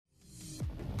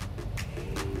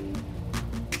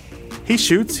He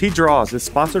Shoots, He Draws is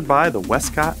sponsored by the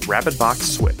Westcott Rapid Box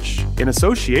Switch in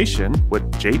association with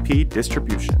JP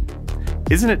Distribution.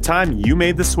 Isn't it time you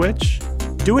made the switch?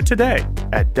 Do it today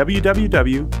at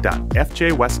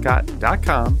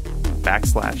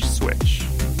www.fjwestcott.com/switch.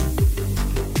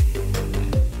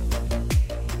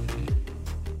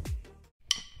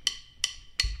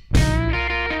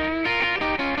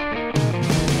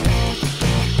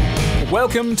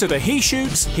 Welcome to the He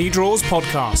Shoots, He Draws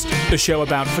podcast, the show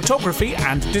about photography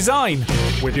and design,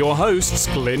 with your hosts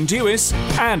Glyn Dewis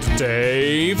and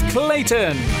Dave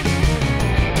Clayton.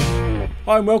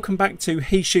 Hi and welcome back to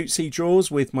He Shoots, He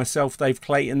Draws with myself, Dave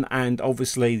Clayton, and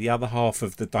obviously the other half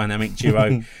of the dynamic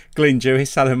duo, Glyn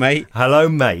Dewis. Hello, mate. Hello,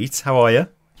 mate. How are you?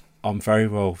 I'm very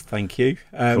well, thank you.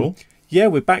 Cool. Yeah,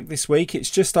 we're back this week. It's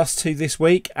just us two this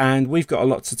week, and we've got a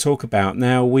lot to talk about.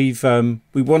 Now, we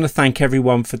want to thank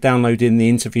everyone for downloading the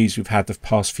interviews we've had the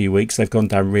past few weeks. They've gone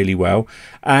down really well.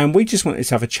 And we just wanted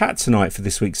to have a chat tonight for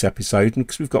this week's episode,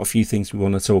 because we've got a few things we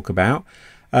want to talk about.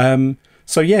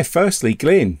 So yeah, firstly,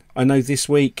 Glyn, I know this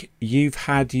week you've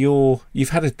had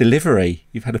a delivery.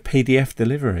 You've had a PDF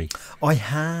delivery. I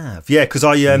have, yeah, because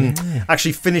I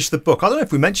actually finished the book. I don't know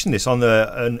if we mentioned this on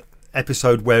an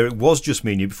episode where it was just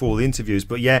me and you before the interviews,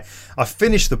 but yeah, I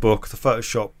finished the book, the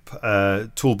Photoshop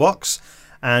toolbox,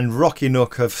 and Rocky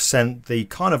Nook have sent the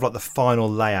kind of like the final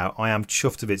layout. I am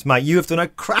chuffed a bit, mate. You have done a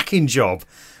cracking job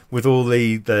with all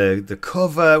the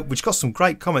cover, which got some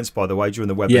great comments, by the way, during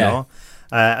the webinar.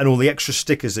 And all the extra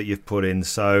stickers that you've put in.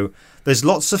 So there's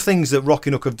lots of things that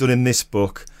Rocky Nook have done in this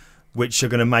book which are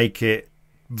going to make it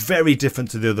very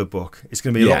different to the other book. It's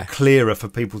going to be a lot clearer for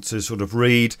people to sort of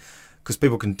read, because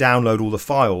people can download all the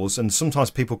files, and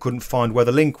sometimes people couldn't find where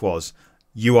the link was.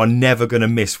 You are never going to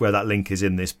miss where that link is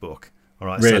in this book. All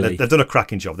right, really? So they've done a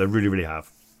cracking job. They really, really have.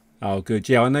 Oh, good.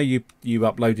 Yeah, I know you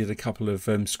uploaded a couple of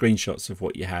screenshots of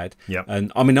what you had. Yeah.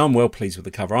 And I mean, I'm well pleased with the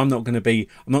cover. I'm not going to be,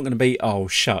 oh,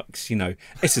 shucks,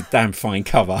 it's a damn fine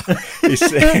cover.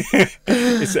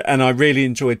 And I really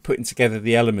enjoyed putting together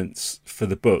the elements for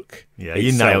the book. Yeah,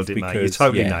 you nailed it, mate. You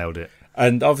totally nailed it.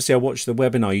 And obviously I watched the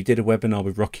webinar. You did a webinar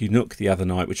with Rocky Nook the other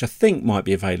night, which I think might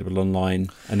be available online.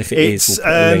 And if it is, we'll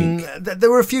put a link.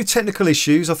 There were a few technical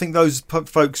issues. I think those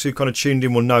folks who kind of tuned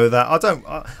in will know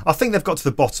that. I think they've got to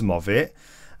the bottom of it.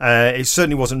 It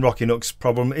certainly wasn't Rocky Nook's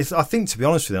problem. I think, to be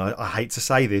honest with you, I hate to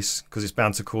say this because it's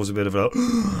bound to cause a bit of a...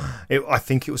 I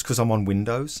think it was because I'm on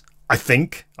Windows. I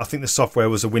think the software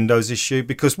was a Windows issue,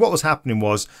 because what was happening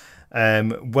was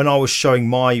when I was showing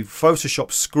my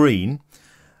Photoshop screen...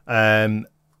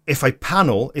 if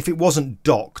it wasn't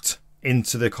docked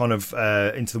into the kind of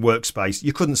into the workspace,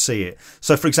 you couldn't see it.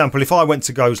 So, for example, if I went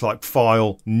to go like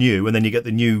File, New, and then you get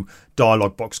the new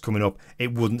dialog box coming up,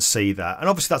 it wouldn't see that. And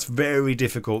obviously, that's very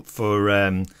difficult for.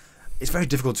 It's very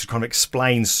difficult to kind of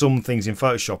explain some things in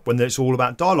Photoshop when it's all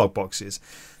about dialog boxes.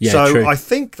 Yeah, so true. I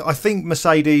think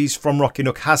Mercedes from Rocky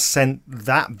Nook has sent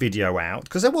that video out,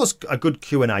 because there was a good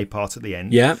Q&A part at the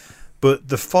end. Yeah. But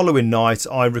the following night,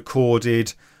 I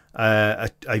recorded a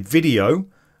video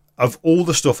of all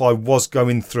the stuff I was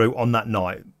going through on that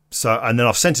night. So, and then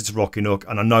I've sent it to Rocky Nook,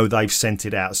 and I know they've sent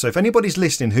it out. So if anybody's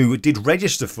listening who did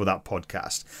register for that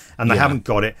podcast and they haven't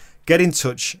got it, get in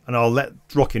touch and I'll let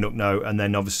Rocky Nook know, and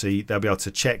then obviously they'll be able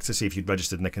to check to see if you've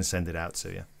registered, and they can send it out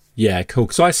to you. Yeah, cool.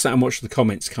 Because I sat and watched the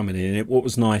comments coming in, and what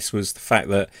was nice was the fact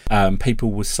that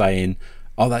people were saying,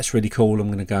 oh, that's really cool, I'm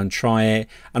going to go and try it.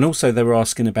 And also they were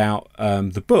asking about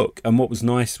the book. And what was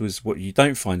nice was, what you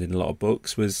don't find in a lot of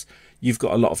books, was you've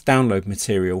got a lot of download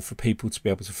material for people to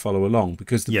be able to follow along,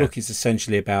 because the book is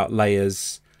essentially about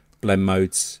layers, blend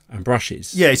modes and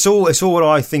brushes. Yeah, it's all what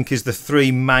I think is the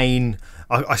three main...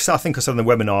 I think I said in the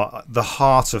webinar, the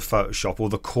heart of Photoshop, or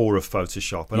the core of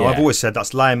Photoshop. And I've always said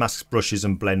that's layer masks, brushes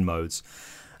and blend modes.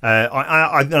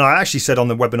 I actually said on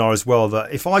the webinar as well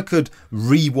that if I could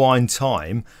rewind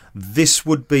time, this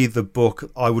would be the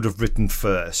book I would have written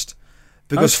first.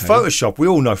 Because Photoshop, we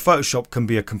all know Photoshop can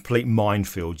be a complete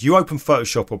minefield. You open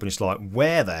Photoshop up and it's like,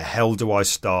 where the hell do I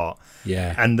start?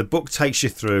 Yeah. And the book takes you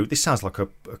through. This sounds like a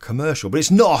commercial, but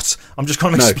it's not. I'm just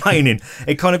kind of explaining.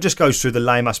 It kind of just goes through the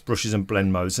layer mask, brushes and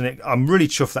blend modes. And I'm really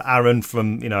chuffed that Aaron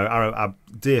from, our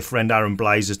dear friend Aaron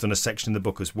Blaze has done a section in the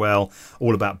book as well,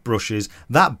 all about brushes.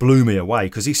 That blew me away,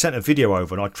 because he sent a video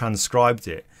over and I transcribed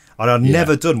it. And I'd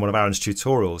never done one of Aaron's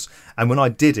tutorials. And when I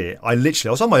did it, I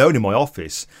was on my own in my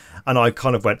office. And I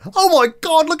kind of went, oh my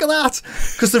God, look at that.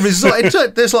 Because the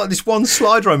result, there's like this one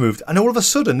slider I moved. And all of a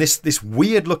sudden, this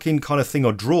weird looking kind of thing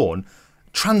I'd drawn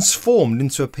transformed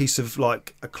into a piece of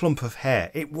like a clump of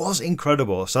hair. It was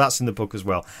incredible. So that's in the book as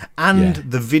well. And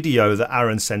the video that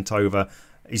Aaron sent over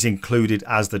is included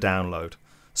as the download.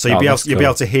 So you'll be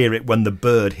able to hear it when the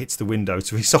bird hits the window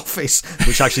to his office,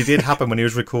 which actually did happen when he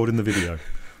was recording the video.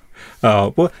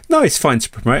 Oh, well, no, it's fine to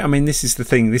promote. I mean, this is the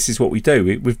thing. This is what we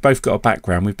do. We've both got a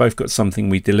background. We've both got something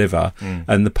we deliver.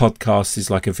 And the podcast is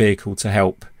like a vehicle to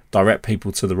help direct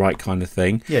people to the right kind of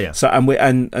thing. Yeah. So,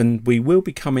 and we will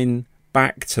be coming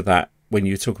back to that when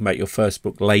you're talking about your first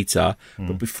book later.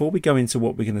 But before we go into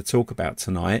what we're going to talk about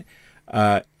tonight,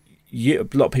 a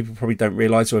lot of people probably don't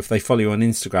realise, or if they follow you on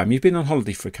Instagram, you've been on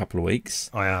holiday for a couple of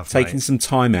weeks. I have. Taking some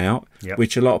time out,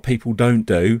 which a lot of people don't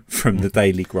do from the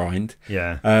daily grind.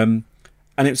 Yeah.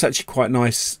 And it was actually quite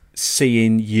nice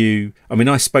seeing you. I mean,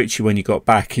 I spoke to you when you got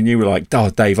back and you were like, "Oh,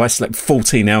 Dave, I slept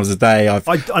 14 hours a day.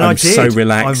 I'm so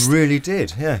relaxed." I really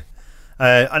did, yeah.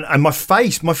 And my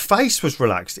face was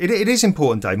relaxed. It is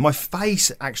important, Dave. My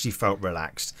face actually felt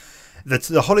relaxed.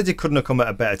 The holiday couldn't have come at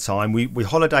a better time. We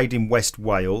holidayed in West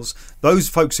Wales. Those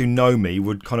folks who know me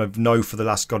would kind of know for the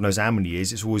last God knows how many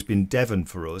years it's always been Devon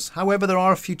for us. However, there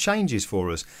are a few changes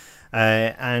for us.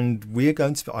 And we're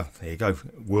going to... there you go,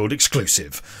 world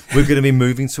exclusive. We're going to be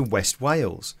moving to West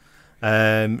Wales.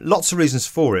 Lots of reasons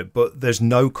for it, but there's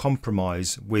no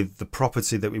compromise with the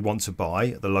property that we want to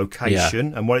buy, the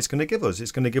location, and what it's going to give us.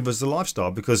 It's going to give us the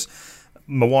lifestyle, because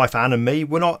my wife Anne and me,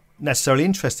 we're not necessarily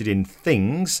interested in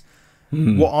things.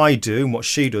 What I do and what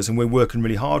she does, and we're working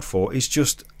really hard for, is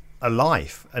just a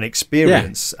life, an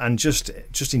experience, and just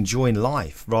enjoying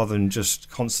life rather than just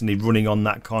constantly running on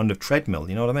that kind of treadmill.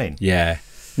 You know what I mean? Yeah.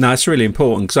 No, it's really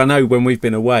important, because I know when we've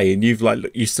been away and you've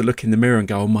used to look in the mirror and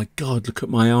go, "Oh my God, look at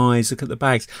my eyes, look at the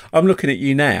bags." I'm looking at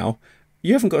you now.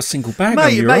 You haven't got a single bag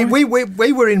on your eye. We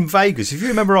were in Vegas. If you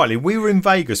remember rightly, we were in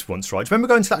Vegas once, right? Do you remember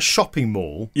going to that shopping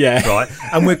mall? Yeah. Right?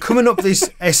 And we're coming up this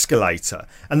escalator,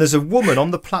 and there's a woman on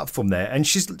the platform there, and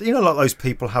she's, you know, like those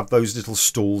people have those little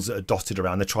stools that are dotted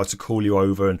around. They try to call you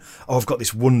over, and, "Oh, I've got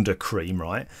this wonder cream,"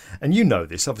 right? And you know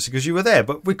this, obviously, because you were there.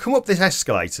 But we come up these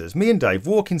escalators, me and Dave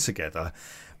walking together.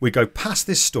 We go past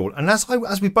this stall, and as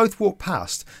we both walk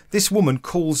past, this woman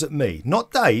calls at me.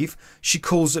 Not Dave, she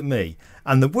calls at me.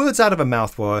 And the words out of her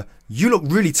mouth were, "You look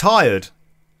really tired."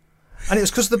 And it was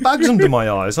because the bag's under my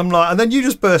eyes. I'm like, and then you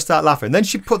just burst out laughing. Then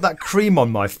she put that cream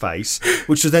on my face,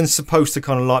 which was then supposed to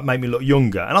kind of like make me look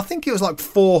younger. And I think it was like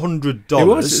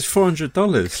 $400. It's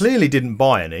 $400. Clearly didn't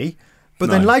buy any. But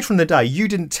then later in the day, you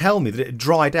didn't tell me that it had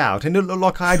dried out and it looked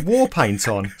like I had war paint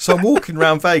on. So I'm walking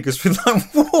around Vegas with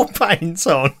like war paint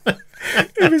on.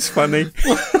 It was funny.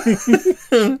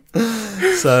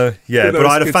 So, yeah, but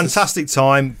I had a fantastic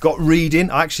time. Got reading.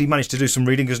 I actually managed to do some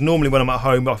reading, because normally when I'm at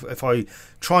home, if I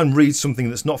try and read something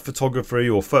that's not photography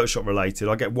or Photoshop related,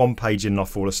 I get one page in and I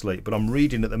fall asleep. But I'm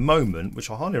reading at the moment,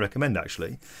 which I highly recommend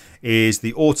actually, is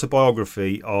the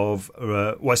autobiography of...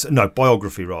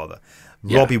 biography rather.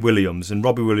 Robbie Williams. And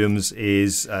Robbie Williams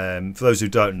is, for those who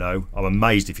don't know, I'm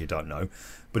amazed if you don't know,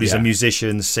 but he's a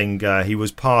musician, singer. He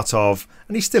was part of,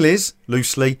 and he still is,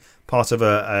 loosely, part of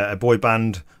a boy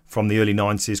band from the early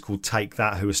 90s called Take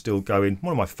That, who are still going.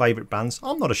 One of my favourite bands.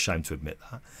 I'm not ashamed to admit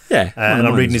that. Yeah. And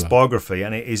I'm reading his biography,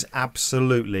 and it is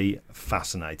absolutely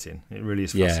fascinating. It really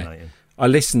is fascinating. I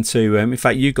listened to, in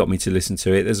fact, you got me to listen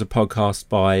to it. There's a podcast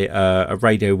by a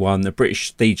Radio 1, a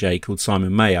British DJ called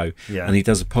Simon Mayo, and he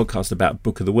does a podcast about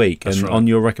Book of the Week. And on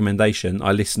your recommendation,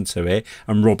 I listened to it,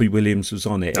 and Robbie Williams was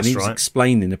on it. And he was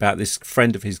explaining about this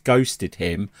friend of his ghosted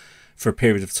him for a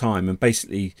period of time and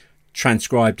basically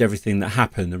transcribed everything that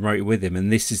happened and wrote it with him.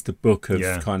 And this is the book of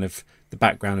kind of the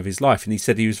background of his life. And he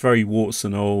said he was very warts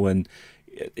and all, and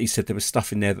he said there was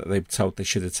stuff in there that they were told they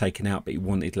should have taken out, but he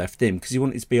wanted left in because he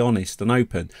wanted to be honest and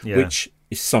open, which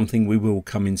is something we will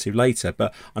come into later.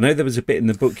 But I know there was a bit in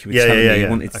the book you were telling me you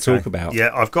wanted to talk about.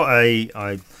 Yeah, I've got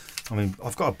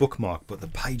I've got a bookmark, but the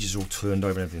pages are all turned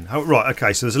over and everything. Oh, right,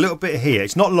 okay, so there's a little bit here.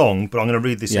 It's not long, but I'm going to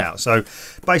read this out. So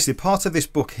basically, part of this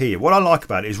book here, what I like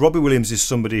about it is Robbie Williams is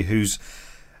somebody who's,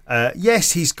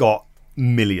 yes, he's got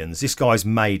millions. This guy's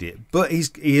made it, but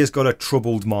he has got a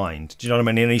troubled mind. Do you know what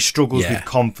I mean? And he struggles with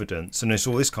confidence and it's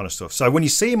all this kind of stuff. So when you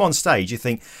see him on stage, you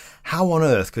think, how on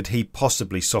earth could he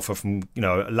possibly suffer from, you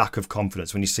know, a lack of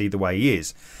confidence when you see the way he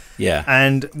is? Yeah.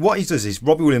 And what he does is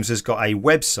Robbie Williams has got a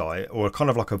website or a kind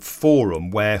of like a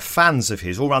forum where fans of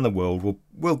his all around the world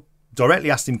will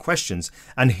directly ask him questions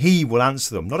and he will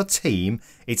answer them. Not a team,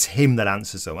 it's him that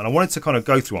answers them. And I wanted to kind of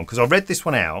go through one because I read this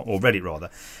one out, or read it rather,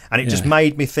 and it just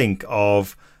made me think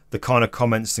of the kind of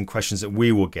comments and questions that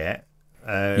we will get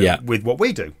with what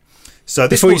we do. So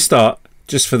before you start,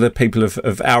 just for the people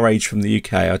of our age from the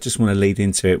UK, I just want to lead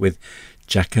into it with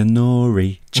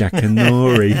Jackanory,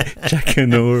 Jackanory,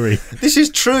 Jackanory. This is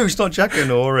true, it's not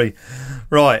Jackanory.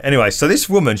 Right, anyway, so this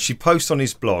woman, she posts on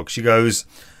his blog, she goes,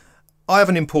 I have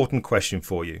an important question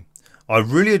for you. I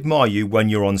really admire you when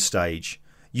you're on stage.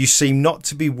 You seem not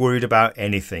to be worried about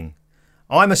anything.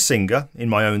 I'm a singer in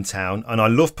my own town and I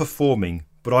love performing,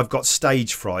 but I've got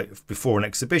stage fright before an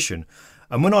exhibition.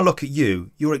 And when I look at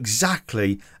you, you're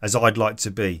exactly as I'd like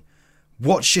to be.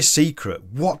 What's your secret?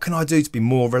 What can I do to be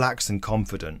more relaxed and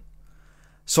confident?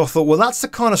 So I thought, well, that's the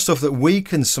kind of stuff that we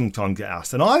can sometimes get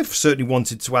asked. And I've certainly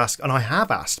wanted to ask, and I have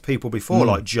asked people before,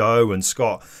 like Joe and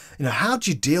Scott, how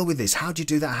do you deal with this? How do you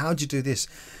do that? How do you do this?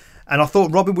 And I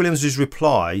thought Robin Williams'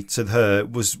 reply to her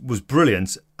was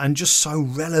brilliant and just so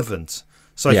relevant.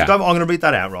 So if you don't, I'm going to read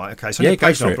that out, right? Okay, so on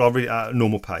page number, I'll read it at a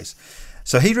normal pace.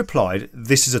 So he replied,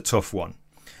 this is a tough one.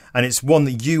 And it's one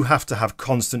that you have to have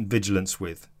constant vigilance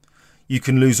with. You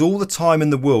can lose all the time in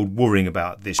the world worrying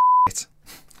about this shit.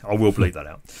 I will bleep that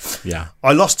out. Yeah.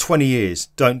 I lost 20 years.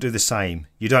 Don't do the same.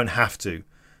 You don't have to.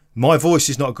 My voice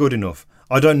is not good enough.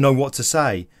 I don't know what to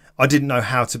say. I didn't know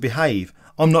how to behave.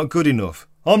 I'm not good enough.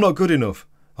 I'm not good enough.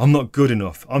 I'm not good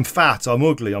enough. I'm fat. I'm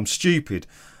ugly. I'm stupid.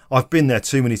 I've been there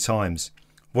too many times.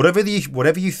 Whatever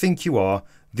you think you are,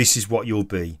 this is what you'll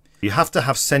be. You have to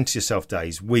have censor yourself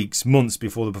days, weeks, months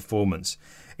before the performance.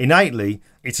 Innately,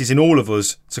 it is in all of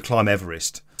us to climb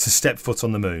Everest, to step foot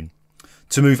on the moon,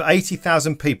 to move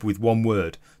 80,000 people with one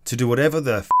word, to do whatever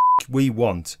the we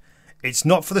want. It's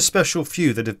not for the special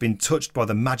few that have been touched by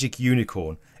the magic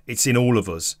unicorn. It's in all of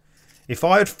us. If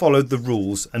I had followed the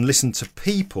rules and listened to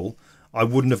people, I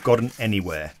wouldn't have gotten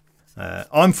anywhere.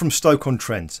 I'm from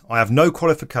Stoke-on-Trent. I have no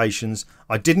qualifications.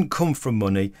 I didn't come from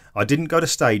money. I didn't go to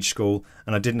stage school,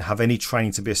 and I didn't have any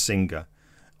training to be a singer.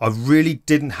 I really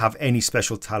didn't have any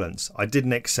special talents. I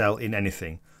didn't excel in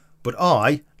anything. But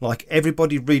I, like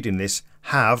everybody reading this,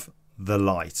 have the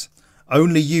light.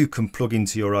 Only you can plug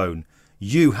into your own.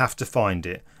 You have to find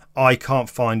it. I can't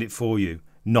find it for you.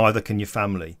 Neither can your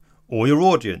family or your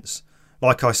audience.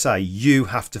 Like I say, you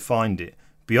have to find it.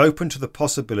 Be open to the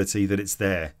possibility that it's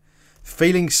there.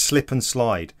 Feelings slip and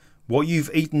slide. What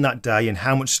you've eaten that day and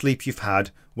how much sleep you've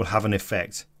had will have an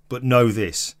effect. But know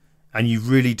this, and you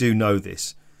really do know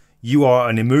this. You are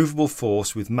an immovable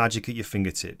force with magic at your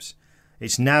fingertips.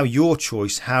 It's now your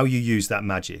choice how you use that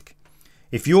magic.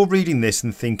 If you're reading this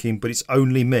and thinking, but it's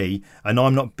only me and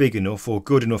I'm not big enough or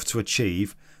good enough to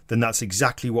achieve, then that's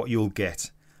exactly what you'll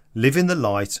get. Live in the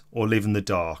light or live in the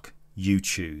dark. You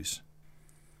choose.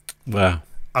 Wow.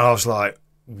 And I was like,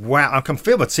 wow, I can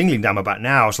feel my tingling down my back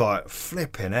now. I was like,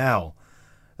 flipping hell.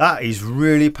 That is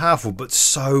really powerful, but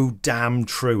so damn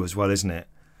true as well, isn't it?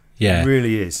 Yeah. It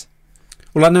really is.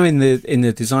 Well, I know in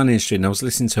the design industry, and I was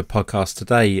listening to a podcast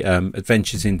today,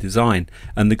 Adventures in Design,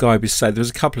 and the guy was saying there was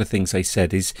a couple of things they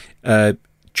said is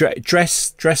dress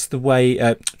the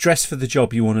way dress for the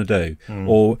job you want to do,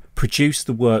 or produce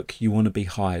the work you want to be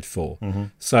hired for.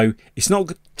 So it's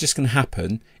not just going to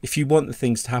happen. If you want the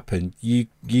things to happen, you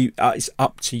it's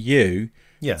up to you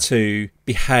to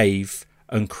behave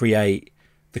and create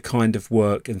the kind of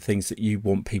work and things that you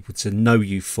want people to know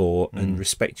you for and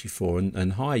respect you for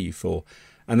and hire you for.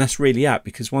 And that's really apt,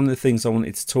 because one of the things I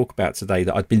wanted to talk about today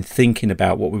that I'd been thinking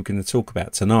about what we were going to talk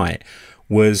about tonight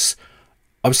was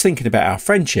I was thinking about our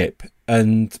friendship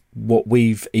and what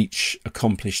we've each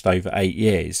accomplished over 8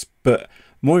 years. But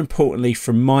more importantly,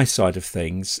 from my side of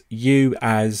things, you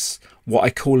as what I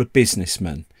call a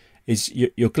businessman, is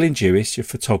you're Glyn Dewis, you're a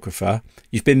photographer.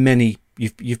 You've been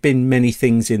many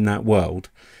things in that world,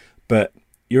 but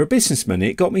you're a businessman.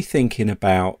 It got me thinking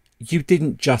about, you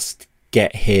didn't just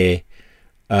get here.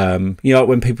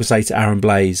 When people say to Aaron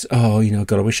Blaze, "Oh,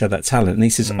 God, I wish I had that talent," and he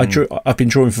says, "I've been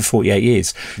drawing for 48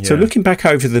 years." Yeah. So looking back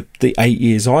over the 8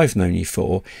 years I've known you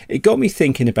for, it got me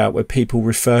thinking about where people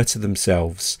refer to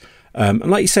themselves, and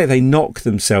like you say, they knock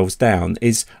themselves down.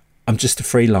 Is I'm just a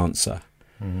freelancer.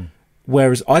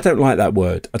 Whereas I don't like that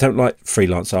word. I don't like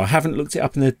freelancer. I haven't looked it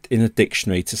up in a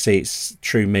dictionary to see its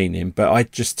true meaning, but I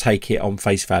just take it on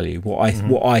face value.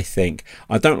 What I think.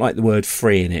 I don't like the word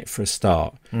free in it for a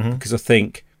start, because I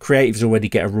think creatives already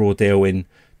get a raw deal in,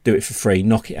 do it for free,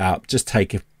 knock it up, just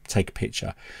take a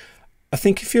picture. I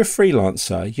think if you're a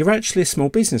freelancer, you're actually a small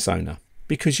business owner,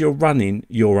 because you're running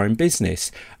your own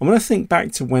business. And when I think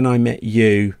back to when I met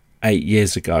you 8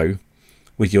 years ago,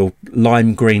 with your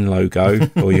lime green logo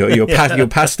or your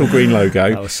pastel green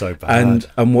logo, that was so bad.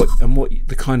 And what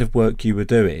the kind of work you were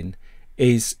doing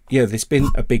is, there's been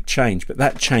a big change, but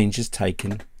that change has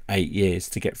taken 8 years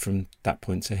to get from that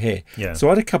point to here. Yeah. So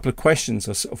I had a couple of questions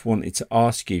I sort of wanted to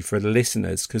ask you for the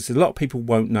listeners, because a lot of people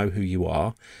won't know who you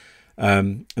are,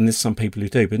 and there's some people who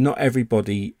do, but not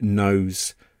everybody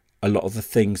knows a lot of the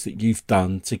things that you've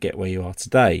done to get where you are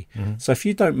today. So if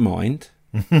you don't mind,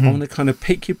 I want to kind of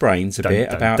pick your brains a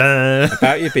bit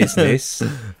about your business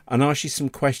and ask you some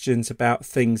questions about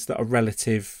things that are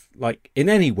relative, like in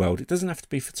any world. It doesn't have to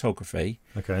be photography.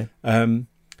 Okay.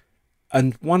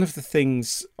 And one of the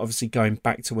things, obviously going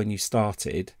back to when you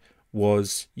started,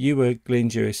 was you were Glyn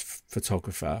Dewis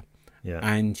photographer. Yeah.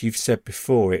 And you've said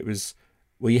before it was,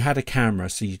 well, you had a camera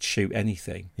so you'd shoot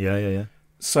anything. Yeah.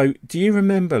 So do you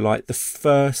remember like the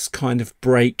first kind of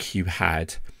break you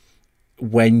had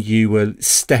when you were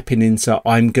stepping into,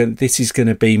 this is going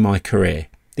to be my career.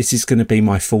 This is going to be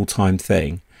my full-time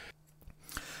thing.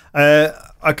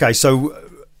 Okay. So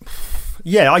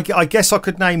yeah, I guess I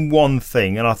could name one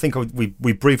thing, and I think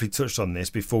we briefly touched on this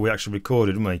before we actually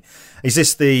recorded, didn't we? Is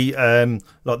this the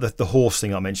like the horse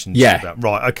thing I mentioned? Yeah. About?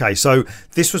 Right. Okay. So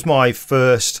this was my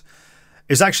first.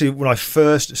 It was actually when I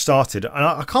first started, and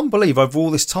I can't believe over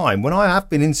all this time, when I have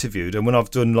been interviewed and when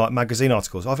I've done like magazine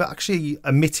articles, I've actually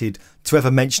omitted to ever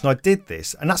mention I did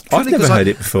this, and that's purely because heard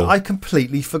it before. I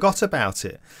completely forgot about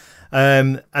it.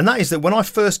 And that is that when I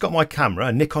first got my camera,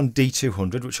 a Nikon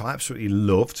D200, which I absolutely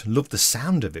loved the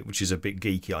sound of it, which is a bit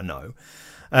geeky, I know.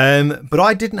 But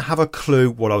I didn't have a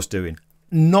clue what I was doing.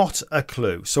 Not a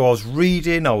clue. So I was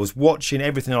reading, I was watching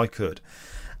everything I could.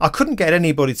 I couldn't get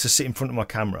anybody to sit in front of my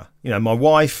camera. You know, my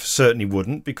wife certainly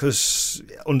wouldn't, because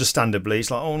understandably, it's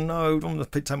like, oh no, I don't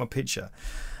want to take my picture.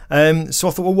 So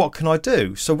I thought, well, what can I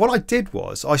do? So what I did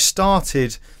was I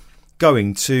started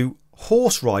going to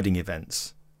horse riding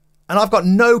events. And I've got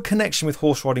no connection with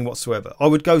horse riding whatsoever. I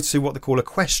would go to what they call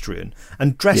equestrian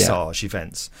and dressage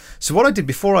events. So what I did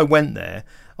before I went there,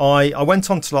 I went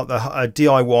onto like the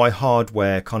DIY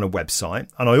hardware kind of website,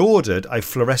 and I ordered a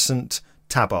fluorescent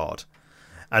tabard.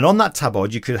 And on that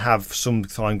tabard, you could have some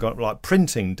kind of like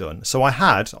printing done. So I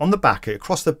had on the back,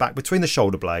 across the back, between the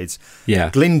shoulder blades,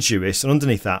 Glyn Dewis, and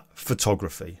underneath that,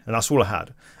 photography. And that's all I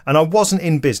had. And I wasn't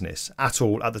in business at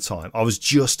all at the time. I was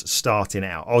just starting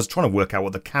out. I was trying to work out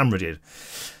what the camera did.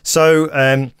 So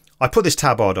I put this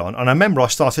tabard on, and I remember I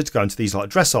started to go into these like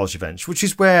dressage events, which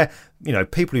is where, you know,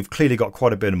 people who've clearly got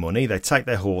quite a bit of money, they take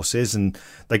their horses and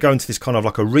they go into this kind of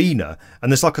like arena,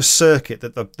 and there's like a circuit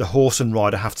that the horse and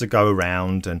rider have to go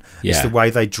around, and it's the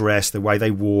way they dress, the way they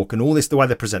walk, and all this, the way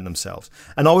they present themselves.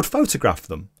 And I would photograph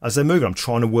them as they're moving. I'm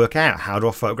trying to work out, how do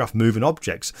I photograph moving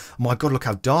objects? Oh my God, look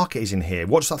how dark it is in here.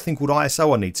 What's that thing called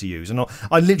ISO I need to use? And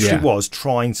I literally was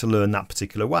trying to learn that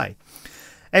particular way.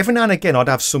 Every now and again, I'd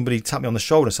have somebody tap me on the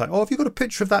shoulder and say, oh, have you got a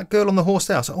picture of that girl on the horse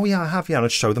there? I said, oh, yeah, I have, yeah. And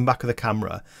I'd show them back of the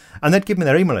camera. And they'd give me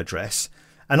their email address,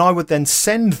 and I would then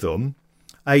send them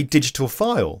a digital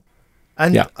file.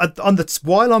 And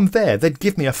while I'm there, they'd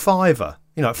give me a £5,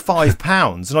 you know,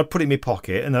 £5, and I'd put it in my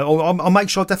pocket, and I'll make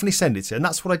sure I'll definitely send it to you. And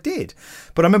that's what I did.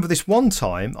 But I remember this one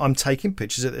time, I'm taking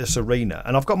pictures at this arena,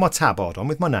 and I've got my tabard on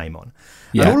with my name on.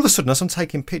 Yeah. And all of a sudden, as I'm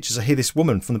taking pictures, I hear this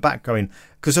woman from the back going,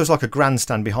 because there was like a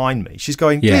grandstand behind me. She's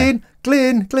going, Glyn.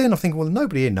 I'm thinking, well,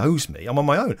 nobody here knows me. I'm on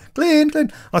my own. Glyn.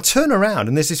 I turn around,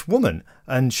 and there's this woman,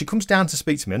 and she comes down to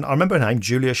speak to me. And I remember her name,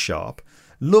 Julia Sharp,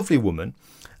 lovely woman.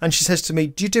 And she says to me,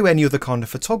 do you do any other kind of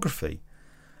photography?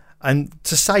 And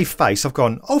to save face, I've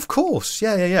gone, oh, of course,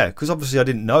 yeah. Because obviously I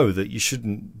didn't know that you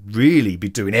shouldn't really be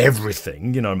doing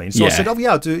everything, you know what I mean? So I said, oh,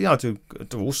 yeah, I do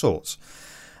all sorts.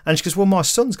 And she goes, well, my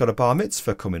son's got a bar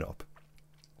mitzvah coming up.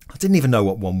 I didn't even know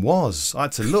what one was. I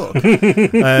had to look.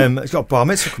 It's got a bar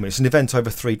mitzvah coming. It's an event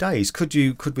over 3 days. Could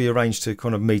we arrange to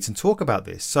kind of meet and talk about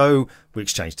this? So we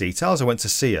exchanged details. I went to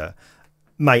see her.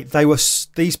 Mate,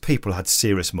 these people had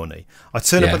serious money. I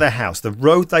turned up at their house. The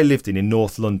road they lived in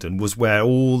North London was where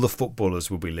all the footballers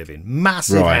would be living.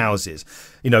 Massive houses,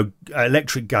 you know,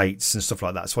 electric gates and stuff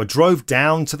like that. So I drove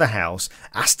down to the house,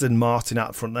 Aston Martin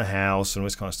out front of the house and all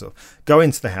this kind of stuff. Go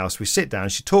into the house, we sit down,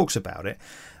 she talks about it,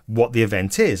 what the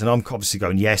event is. And I'm obviously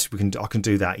going, yes, I can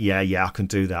do that. Yeah, I can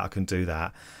do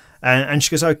that. And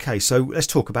she goes, okay, so let's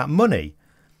talk about money.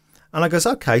 And I goes,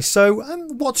 okay, so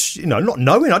what's, you know, not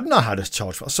knowing, I didn't know how to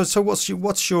charge for it. So what's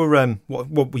your what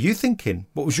were you thinking?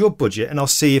 What was your budget? And I'll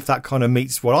see if that kind of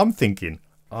meets what I'm thinking.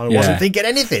 I wasn't thinking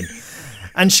anything.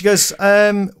 And she goes,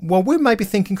 well, we're maybe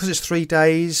thinking, because it's 3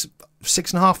 days,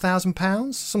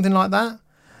 £6,500, something like that.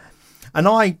 And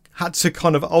I had to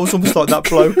I was almost like that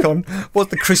bloke on,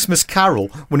 the Christmas Carol,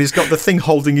 when he's got the thing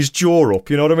holding his jaw up,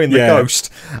 you know what I mean? The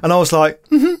ghost. And I was like,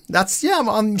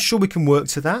 I'm sure we can work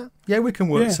to that. Yeah, we can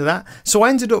work to that. So I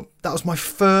ended up, that was my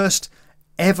first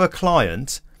ever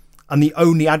client and the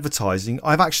only advertising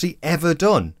I've actually ever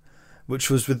done, which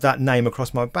was with that name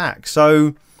across my back.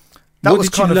 So that was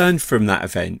what did you learn from that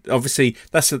event? Obviously,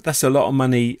 that's a lot of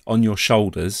money on your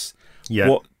shoulders.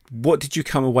 Yeah. What did you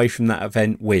come away from that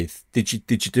event with? Did you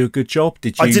do a good job?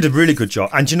 I did a really good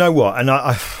job. And you know what? And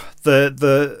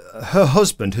her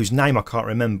husband, whose name I can't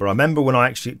remember. I remember when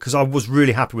because I was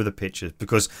really happy with the pictures,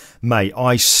 because, mate,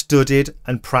 I studied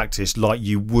and practiced like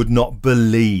you would not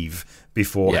believe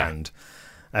beforehand.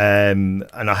 And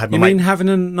I had my You mean having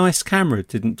a nice camera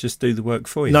didn't just do the work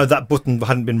for you? No, that button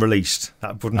hadn't been released.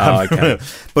 That button okay.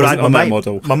 But I had on that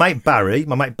model. My mate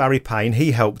Barry Payne,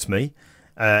 he helped me.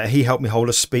 He helped me hold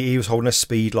a speed. He was holding a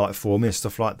speed light for me and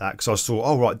stuff like that, because I saw,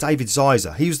 oh right, David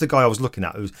Zeiser. He was the guy I was looking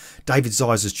at. It was David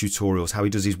Zeiser's tutorials, how he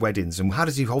does his weddings and how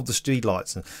does he hold the speed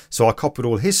lights. And so I copied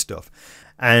all his stuff,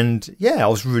 and yeah, I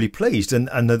was really pleased. And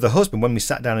the husband, when we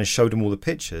sat down and showed him all the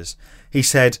pictures, he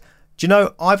said, "Do you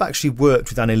know, I've actually worked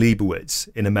with Annie Leibovitz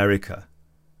in America,"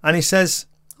 and he says,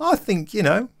 "I think,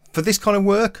 for this kind of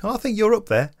work, I think you're up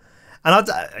there." And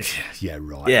yeah,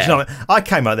 right. Yeah. You know, I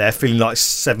came out there feeling like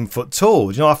 7 foot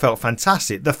tall. I felt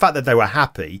fantastic. The fact that they were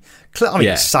happy,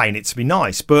 saying it to be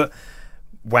nice, but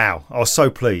wow, I was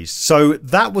so pleased. So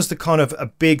that was the kind of a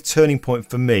big turning point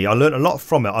for me. I learned a lot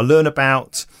from it. I learned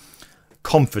about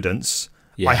confidence.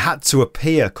 Yeah. I had to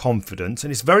appear confident, and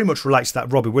it's very much relates to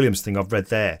that Robbie Williams thing I've read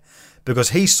there,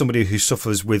 because he's somebody who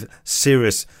suffers with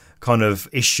serious kind of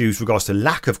issues regards to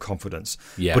lack of confidence,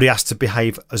 but he has to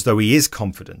behave as though he is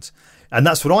confident. And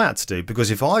that's what I had to do, because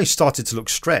if I started to look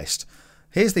stressed,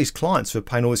 here's these clients who are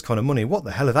paying all this kind of money, what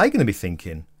the hell are they going to be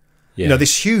thinking?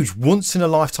 This huge once in a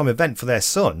lifetime event for their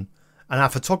son, and our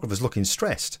photographer's looking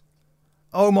stressed.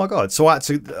 Oh my God. So I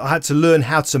had to learn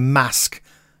how to mask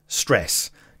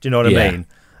stress. Do you know what I mean?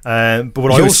 But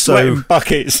what I also sweating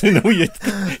buckets and all your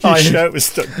shirt was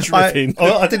stuck dripping.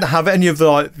 I didn't have any of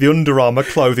the Under Armour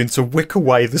clothing to wick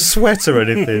away the sweat or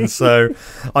anything, so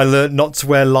I learned not to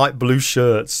wear light blue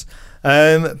shirts.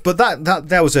 But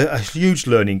that was a huge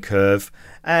learning curve.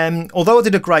 Although I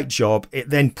did a great job, it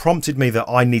then prompted me that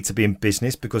I need to be in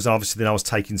business, because obviously then I was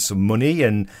taking some money,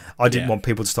 and I didn't want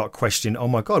people to start questioning, oh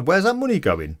my God, where's that money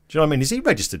going? Do you know what I mean? Is he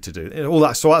registered to do all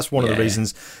that? So that's one of the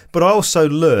reasons. But I also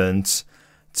learned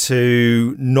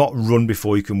to not run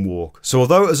before you can walk. So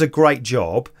although it was a great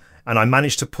job and I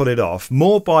managed to pull it off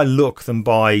more by luck than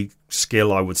by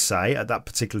skill, I would say, at that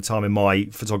particular time in my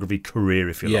photography career,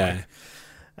 if you like.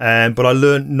 But I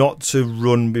learned not to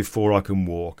run before I can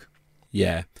walk.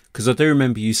 Yeah, because I do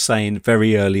remember you saying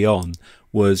very early on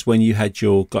was when you had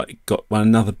got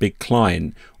another big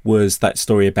client, was that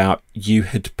story about you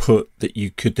had put that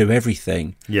you could do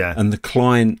everything, and the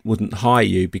client wouldn't hire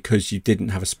you because you didn't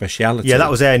have a speciality. Yeah, that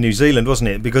was Air New Zealand, wasn't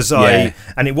it? Because and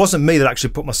it wasn't me that actually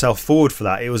put myself forward for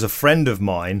that. It was a friend of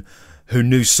mine who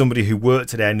knew somebody who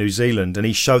worked at Air New Zealand, and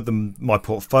he showed them my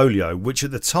portfolio, which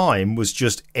at the time was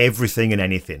just everything and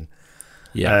anything.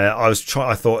 I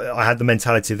thought I had the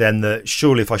mentality then that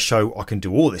surely if I show I can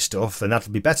do all this stuff, then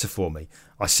that'll be better for me.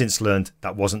 I since learned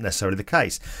that wasn't necessarily the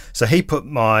case. So he put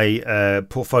my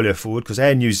portfolio forward, because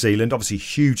Air New Zealand, obviously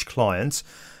huge clients,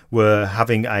 were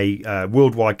having a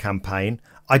worldwide campaign.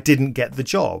 I didn't get the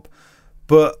job,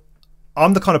 but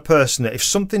I'm the kind of person that if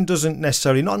something doesn't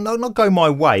necessarily not go my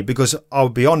way, because I'll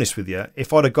be honest with you,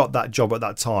 if I'd have got that job at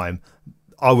that time,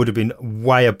 I would have been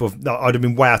way above. I'd have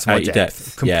been way out of my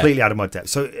depth, completely out of my depth.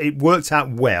 So it worked out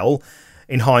well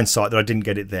in hindsight that I didn't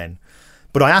get it then.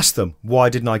 But I asked them, why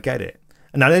didn't I get it?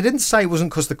 And now they didn't say it wasn't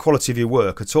because of the quality of your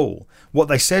work at all. What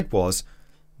they said was,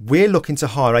 we're looking to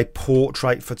hire a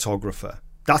portrait photographer.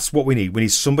 That's what we need. We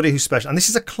need somebody who's special. And this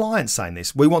is a client saying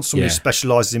this. We want somebody who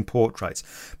specialises in portraits.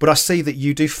 But I see that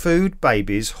you do food,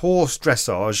 babies, horse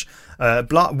dressage,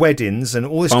 weddings, and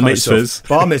all this kind of stuff.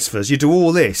 Bar mitzvahs. You do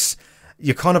all this.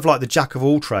 You're kind of like the jack of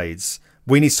all trades.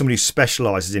 We need somebody who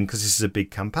specialises in, because this is a big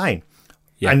campaign.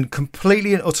 And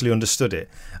completely and utterly understood it.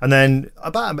 And then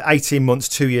about 18 months,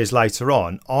 2 years later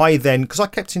on, because I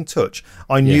kept in touch,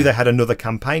 I knew they had another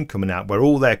campaign coming out where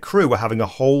all their crew were having a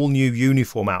whole new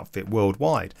uniform outfit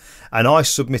worldwide. And I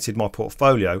submitted my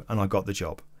portfolio and I got the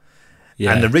job.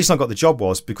 And the reason I got the job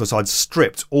was because I'd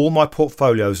stripped all my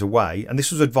portfolios away. And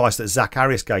this was advice that Zach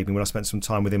Arias gave me when I spent some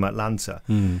time with him at Atlanta.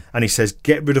 And he says,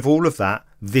 get rid of all of that.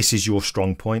 This is your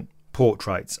strong point.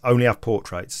 Portraits. Only have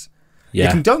portraits.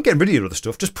 Don't get rid of your other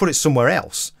stuff. Just put it somewhere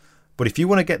else. But if you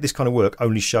want to get this kind of work,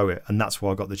 only show it. And that's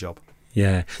why I got the job.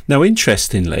 Yeah. Now,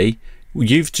 interestingly,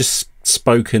 you've just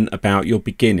spoken about your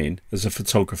beginning as a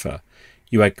photographer.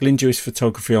 You had Glyn Dewis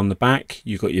Photography on the back.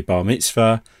 You got your bar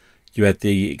mitzvah. You had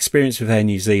the experience with Air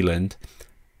New Zealand,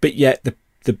 but yet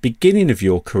the beginning of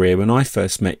your career, when I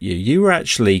first met you, you were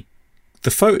actually the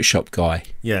Photoshop guy.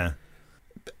 Yeah.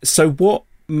 So what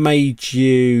made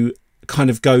you kind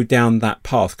of go down that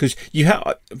path? Because you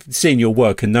have, seeing your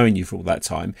work and knowing you for all that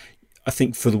time, I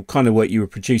think for the kind of work you were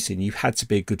producing, you had to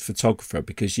be a good photographer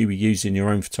because you were using your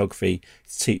own photography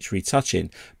to teach retouching.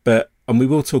 But and we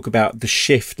will talk about the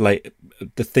shift, like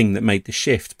the thing that made the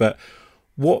shift, but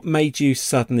what made you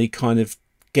suddenly kind of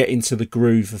get into the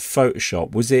groove of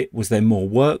Photoshop? Was there more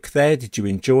work there? Did you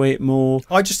enjoy it more?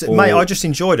 I just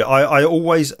enjoyed it. I'd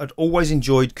always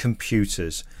enjoyed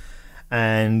computers,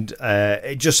 and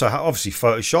it just so obviously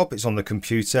Photoshop, it's on the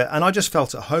computer, and I just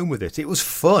felt at home with it. It was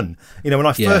fun. When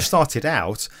I first started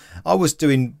out, I was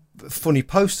doing funny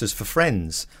posters for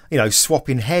friends,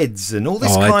 swapping heads and all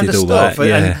this kind of stuff,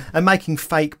 and making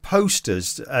fake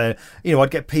posters. I'd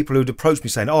get people who'd approach me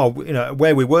saying,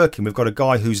 where we're working, we've got a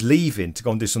guy who's leaving to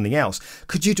go and do something else.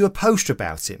 Could you do a poster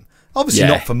about him? Obviously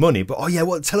not for money, but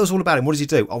tell us all about him. What does he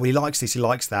do? Oh, he likes this, he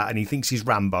likes that, and he thinks he's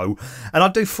Rambo. And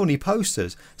I'd do funny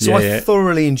posters. So I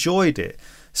thoroughly enjoyed it.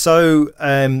 So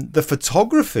the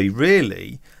photography,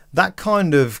 really, that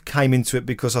kind of came into it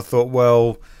because I thought,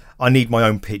 well, I need my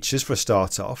own pictures for a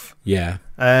start off. Yeah.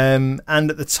 And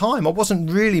at the time, I wasn't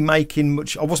really making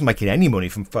much. I wasn't making any money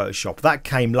from Photoshop. That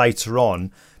came later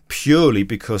on, purely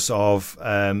because of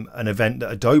an event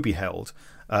that Adobe held,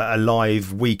 a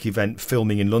live week event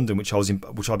filming in London, which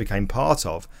I became part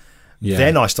of. Yeah.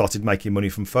 Then I started making money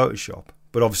from Photoshop.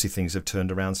 But obviously, things have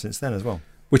turned around since then as well.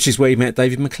 Which is where you met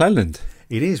David McClelland.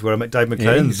 It is where I met David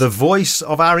McClelland, the voice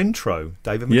of our intro,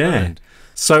 David McClelland. Yeah.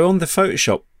 So on the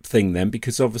Photoshop thing then,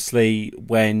 because obviously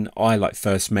when I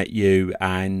first met you,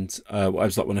 and I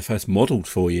was when I first modelled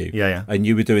for you, and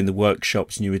you were doing the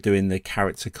workshops and you were doing the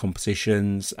character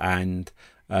competitions and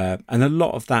a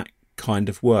lot of that kind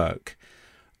of work.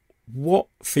 What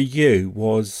for you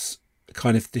was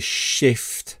kind of the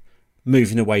shift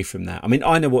moving away from that? I mean,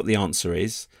 I know what the answer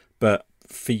is, but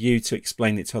for you to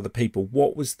explain it to other people,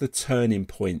 what was the turning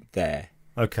point there?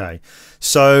 Okay,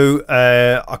 so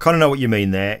I kind of know what you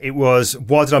mean there. It was,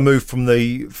 why did I move from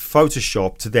the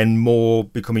Photoshop to then more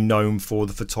becoming known for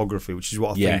the photography, which is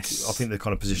what I think the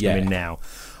kind of position I'm in now.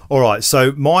 All right,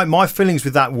 so my feelings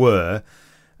with that were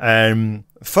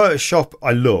Photoshop.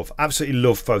 I absolutely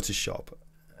love Photoshop.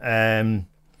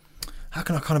 How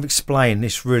can I kind of explain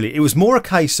this? Really, it was more a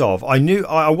case of I knew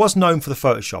I was known for the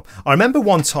Photoshop. I remember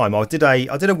one time I did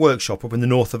a workshop up in the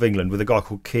north of England with a guy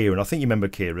called Kieran. I think you remember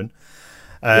Kieran.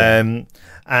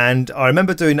 And I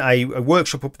remember doing a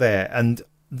workshop up there, and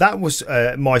that was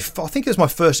I think it was my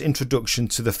first introduction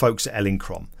to the folks at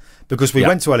Ellincrom, because we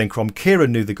went to Ellincrom.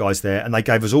 Kieran knew the guys there, and they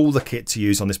gave us all the kit to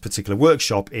use on this particular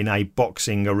workshop in a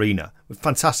boxing arena.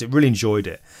 Fantastic, really enjoyed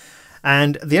it.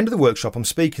 And at the end of the workshop, I'm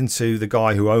speaking to the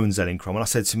guy who owns Ellincrom, and I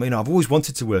said to him, I've always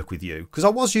wanted to work with you, because I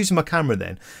was using my camera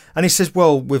then. And he says,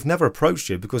 well, we've never approached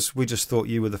you because we just thought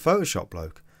you were the Photoshop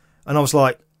bloke. And I was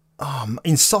like,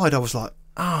 inside I was like,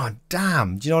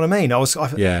 damn, do you know what I mean?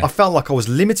 I felt like I was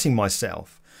limiting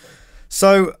myself.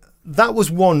 So that was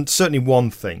certainly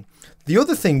one thing. The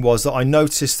other thing was that I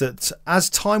noticed that as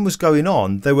time was going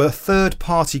on, there were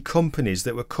third-party companies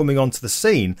that were coming onto the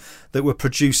scene that were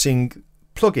producing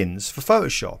plugins for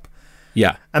Photoshop.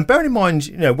 Yeah. And bearing in mind,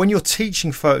 when you're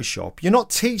teaching Photoshop, you're not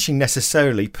teaching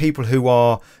necessarily people who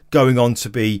are going on to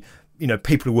be,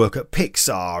 people who work at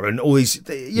Pixar and all these.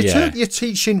 You're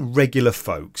teaching regular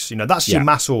folks. That's your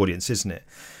mass audience, isn't it?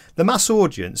 The mass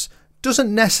audience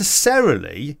doesn't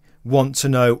necessarily want to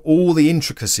know all the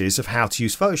intricacies of how to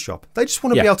use Photoshop. They just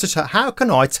want to be able to how can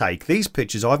I take these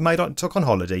pictures I've took on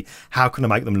holiday, how can I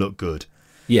make them look good?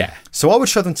 Yeah. So I would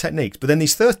show them techniques, but then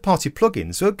these third-party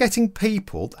plugins were getting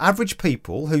people, average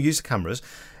people who use the cameras,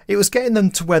 it was getting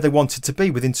them to where they wanted to be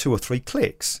within 2 or 3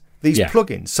 clicks, these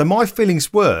plugins. So my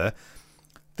feelings were,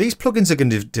 these plugins are going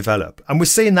to develop, and we're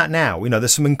seeing that now.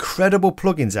 There's some incredible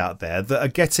plugins out there that are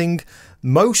getting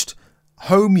most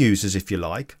home users, if you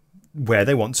like, where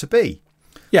they want to be.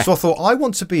 Yeah. So I thought, I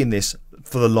want to be in this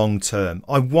for the long term.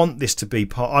 I want this to be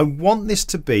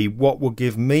what will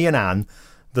give me and Anne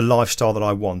the lifestyle that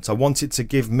I want. I want it to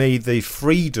give me the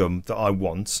freedom that I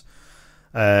want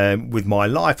with my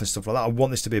life and stuff like that. I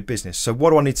want this to be a business. So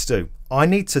what do I need to do? I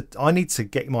need to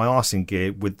get my arse in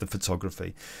gear with the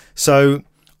photography. So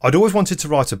I'd always wanted to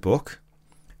write a book.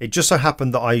 It just so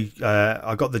happened that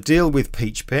I got the deal with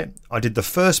Peach Pit. I did the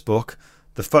first book,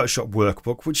 the Photoshop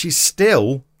workbook, which is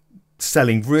still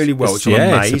selling really well, which I'm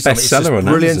amazed. It's a bestseller on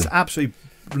brilliant. Amazon. Absolutely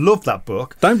love that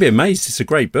book. Don't be amazed, it's a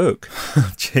great book.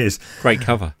 Cheers. Great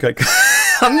cover.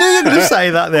 I knew you were going to say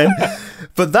that then.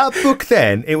 But that book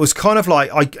then, it was kind of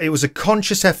like, it was a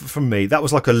conscious effort from me. That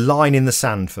was like a line in the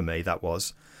sand for me, that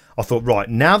was. I thought, right,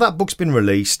 now that book's been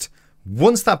released,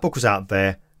 once that book was out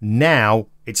there, now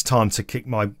it's time to kick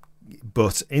my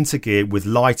butt into gear with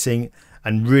lighting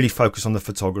and really focus on the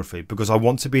photography, because I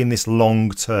want to be in this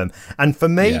long term. And for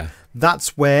me,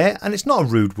 that's where, and it's not a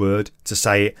rude word to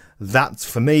say it, that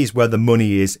for me is where the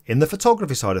money is in the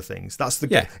photography side of things.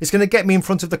 It's going to get me in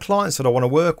front of the clients that I want to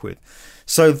work with.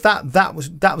 So that was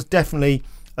definitely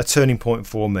a turning point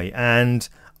for me, and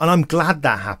I'm glad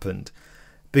that happened,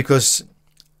 because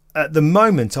at the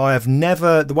moment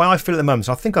the way I feel at the moment,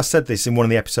 so I think I said this in one of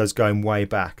the episodes going way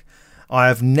back,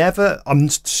 I'm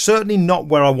certainly not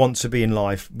where I want to be in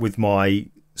life with my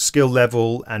skill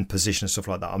level and position and stuff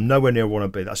like that. I'm nowhere near where I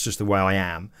want to be. That's just the way I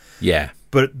am. Yeah.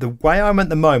 But the way I'm at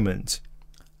the moment,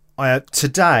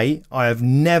 today I have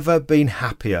never been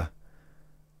happier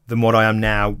than what I am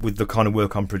now with the kind of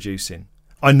work I'm producing.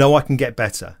 I know I can get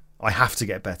better. I have to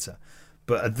get better.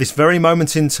 But at this very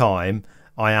moment in time,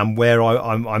 I am where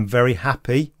I'm very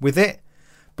happy with it.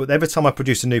 But every time I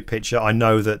produce a new picture, I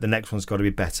know that the next one's got to be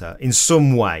better in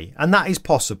some way. And that is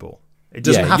possible. It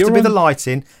doesn't have to be the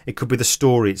lighting. It could be the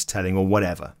story it's telling or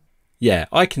whatever. Yeah,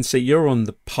 I can see you're on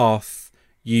the path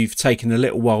you've taken a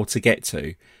little while to get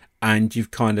to. And you've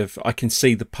I can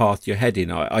see the path you're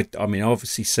heading. I mean, I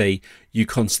obviously see you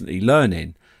constantly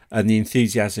learning and the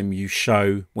enthusiasm you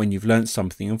show when you've learned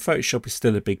something. And Photoshop is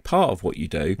still a big part of what you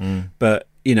do. But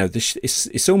you know,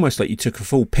 it's almost like you took a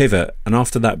full pivot, and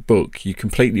after that book, you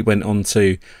completely went on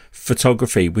to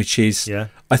photography, which is,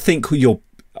 I think you're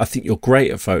great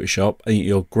at Photoshop. I think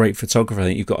you're a great photographer. I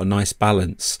think you've got a nice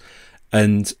balance,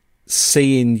 and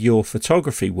seeing your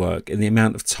photography work and the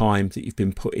amount of time that you've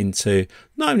been put into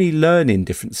not only learning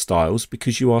different styles,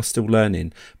 because you are still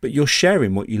learning, but you're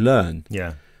sharing what you learn.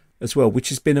 Yeah. As well, which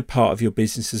has been a part of your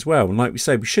business as well. And like we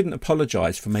say, we shouldn't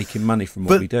apologise for making money from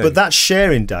what we do. But that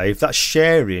sharing, Dave,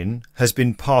 has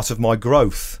been part of my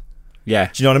growth.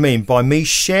 Yeah. Do you know what I mean? By me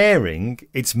sharing,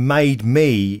 it's made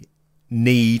me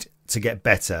need to get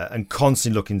better and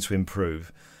constantly looking to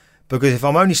improve. Because if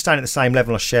I'm only staying at the same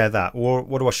level, I share that. Or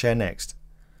what do I share next?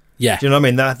 Yeah. Do you know what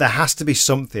I mean? There has to be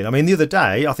something. I mean, the other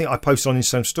day, I think I posted on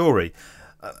Instagram story.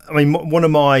 I mean, one of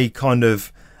my kind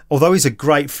of... Although he's a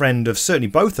great friend of certainly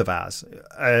both of ours,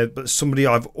 but somebody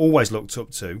I've always looked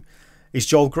up to is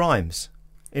Joel Grimes.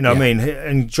 You know what I mean?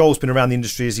 And Joel's been around the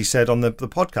industry, as he said on the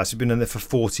podcast. He's been in there for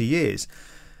 40 years.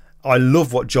 I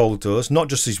love what Joel does, not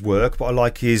just his work, but I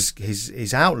like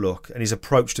his outlook and his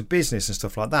approach to business and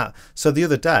stuff like that. So the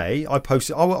other day, I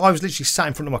posted, I was literally sat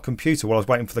in front of my computer while I was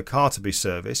waiting for the car to be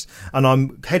serviced, and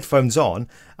I'm headphones on,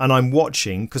 and I'm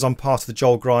watching, because I'm part of the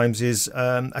Joel Grimes'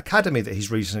 academy that he's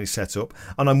recently set up,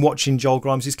 and I'm watching Joel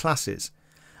Grimes' classes.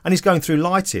 And he's going through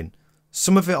lighting.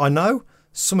 Some of it I know,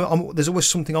 there's always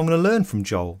something I'm going to learn from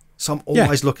Joel. So I'm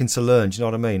always looking to learn, do you know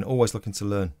what I mean? Always looking to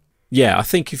learn. Yeah, I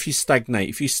think if you stagnate,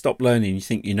 if you stop learning, you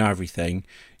think you know everything,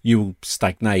 you will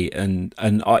stagnate. And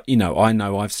I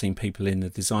know I've seen people in the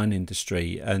design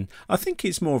industry, and I think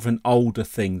it's more of an older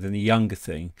thing than a younger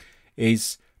thing.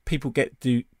 Is people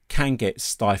can get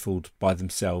stifled by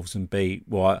themselves and be,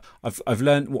 well, I've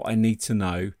learned what I need to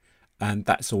know, and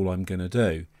that's all I'm going to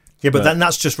do. Yeah, but then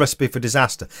that's just recipe for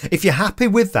disaster. If you're happy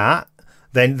with that,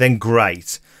 then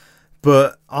great.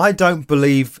 But I don't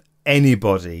believe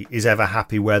anybody is ever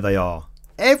happy where they are.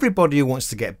 Everybody who wants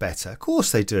to get better, of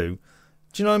course they do.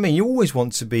 Do you know what I mean? You always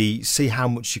want to see how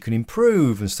much you can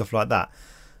improve and stuff like that.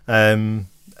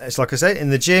 It's like I said,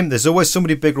 in the gym, there's always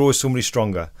somebody bigger, always somebody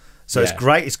stronger. So it's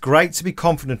great to be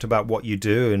confident about what you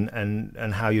do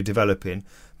and how you're developing.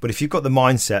 But if you've got the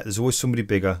mindset, there's always somebody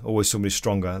bigger, always somebody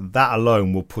stronger. That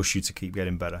alone will push you to keep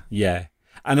getting better. Yeah.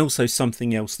 And also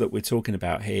something else that we're talking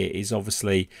about here is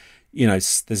obviously, you know,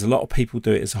 there's a lot of people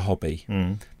do it as a hobby.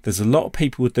 There's a lot of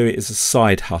people who do it as a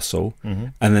side hustle,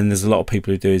 and then there's a lot of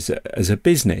people who do it as a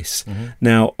business.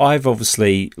 Now, I've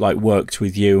obviously worked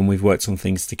with you, and we've worked on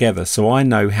things together, so I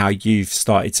know how you've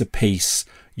started to piece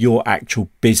your actual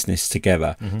business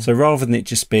together. So rather than it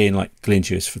just being like Glyn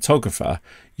Dewis photographer,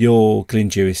 you're Glyn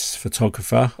Dewis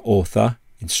photographer, author,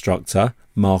 instructor,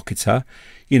 marketer.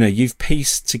 You know, you've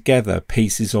pieced together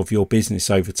pieces of your business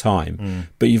over time,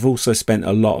 but you've also spent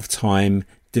a lot of time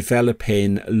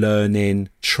developing, learning,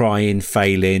 trying,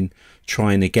 failing,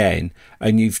 trying again.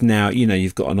 And you've now,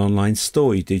 you've got an online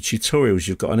store, you do tutorials,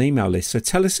 you've got an email list. So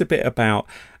tell us a bit about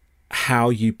how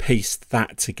you pieced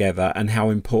that together and how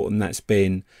important that's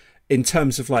been in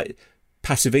terms of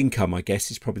passive income, I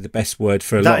guess is probably the best word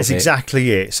for a lot of it. That is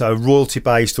exactly it. So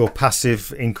royalty-based or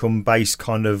passive income-based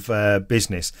kind of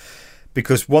business.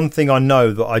 Because one thing I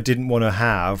know that I didn't want to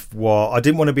have I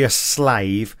didn't want to be a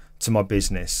slave to my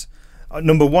business.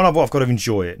 number one, I've got to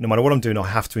enjoy it. No matter what I'm doing, I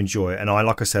have to enjoy it. And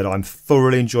like I said, I'm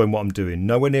thoroughly enjoying what I'm doing.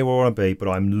 Nowhere near where I want to be, but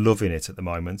I'm loving it at the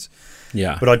moment.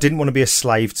 Yeah. But I didn't want to be a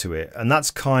slave to it. And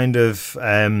that's kind of,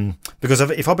 because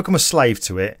if I become a slave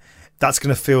to it, that's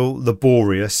going to feel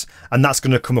laborious, and that's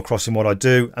going to come across in what I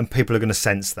do, and people are going to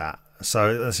sense that.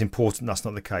 So that's important. That's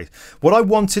not the case. What I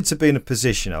wanted to be in a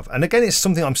position of, and again, it's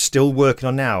something I'm still working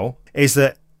on now, is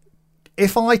that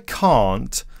if I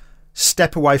can't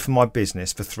step away from my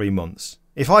business for 3 months,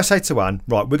 if I say to Anne,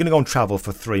 right, we're going to go and travel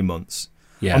for 3 months,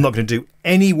 I'm not going to do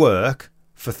any work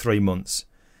for 3 months.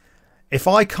 If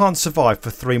I can't survive for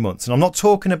 3 months, and I'm not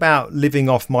talking about living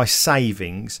off my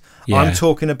savings, I'm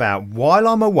talking about while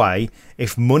I'm away,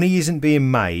 if money isn't being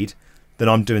made, then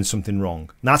I'm doing something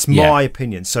wrong. And that's my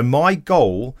opinion. So my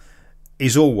goal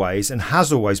is always, and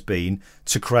has always been,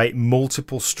 to create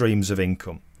multiple streams of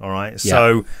income. All right. Yeah.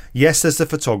 So yes, there's the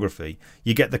photography.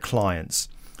 You get the clients.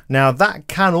 Now that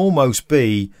can almost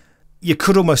be, you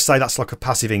could almost say that's like a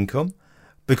passive income,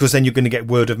 because then you're going to get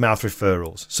word of mouth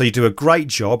referrals. So you do a great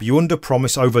job, you under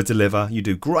promise, over deliver, you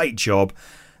do great job,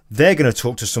 they're going to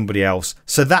talk to somebody else.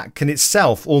 So that can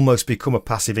itself almost become a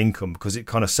passive income, because it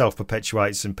kind of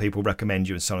self-perpetuates and people recommend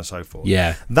you and so on and so forth.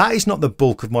 Yeah. That is not the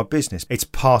bulk of my business. It's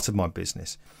part of my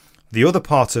business. The other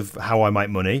part of how I make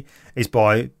money is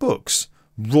by books,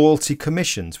 royalty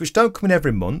commissions, which don't come in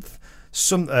every month.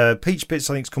 Some Peach Bits,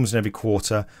 I think, comes in every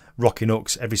quarter, Rockin'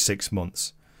 Hooks every 6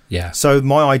 months. Yeah. So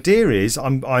my idea is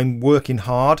I'm working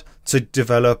hard to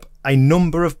develop a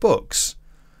number of books,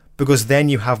 because then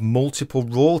you have multiple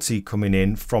royalty coming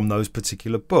in from those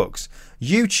particular books.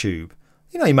 YouTube,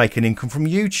 you make an income from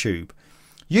YouTube.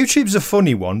 YouTube's a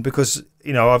funny one because,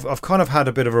 I've kind of had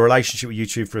a bit of a relationship with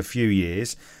YouTube for a few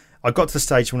years. I got to the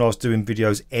stage when I was doing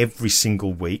videos every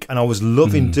single week, and I was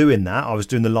loving doing that. I was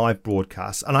doing the live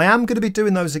broadcasts, and I am going to be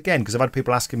doing those again, because I've had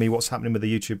people asking me what's happening with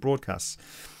the YouTube broadcasts.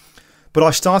 But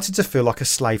I started to feel like a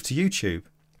slave to YouTube.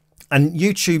 And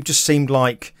YouTube just seemed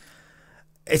like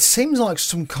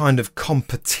some kind of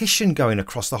competition going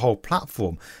across the whole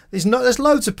platform. There's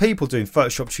loads of people doing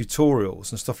Photoshop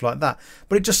tutorials and stuff like that,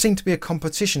 but it just seemed to be a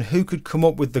competition. Who could come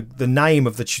up with the name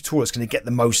of the tutorial that's going to get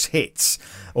the most hits,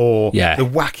 or the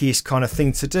wackiest kind of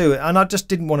thing to do? And I just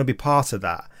didn't want to be part of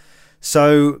that.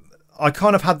 So I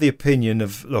kind of had the opinion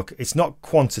of, look, it's not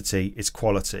quantity, it's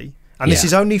quality. And this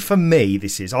is only for me.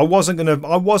 I wasn't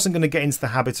gonna get into the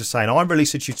habit of saying I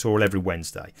release a tutorial every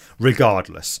Wednesday,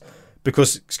 regardless.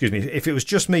 Because, excuse me, if it was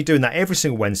just me doing that every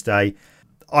single Wednesday,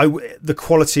 the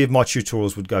quality of my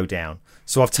tutorials would go down.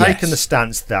 So I've taken the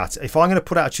stance that if I'm going to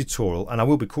put out a tutorial, and I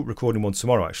will be recording one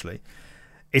tomorrow actually,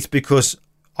 it's because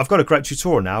I've got a great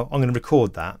tutorial now. I'm going to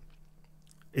record that.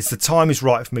 The time is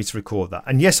right for me to record that.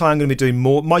 And yes, I am going to be doing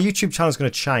more. My YouTube channel is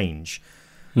going to change.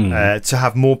 To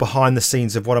have more behind the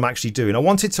scenes of what I'm actually doing. I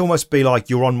want it to almost be like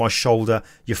you're on my shoulder,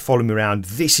 you're following me around,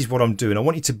 this is what I'm doing. I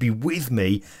want you to be with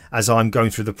me as I'm going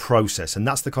through the process, and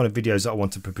that's the kind of videos that I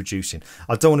want to be producing.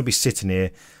 I don't want to be sitting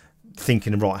here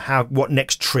thinking, right, what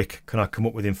next trick can I come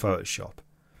up with in Photoshop?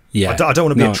 Yeah, I don't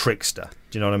want to be a trickster.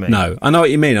 Do you know what I mean? No, I know what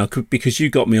you mean. Because you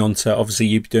got me onto, obviously,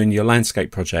 you doing your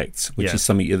landscape projects, which is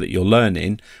something that you're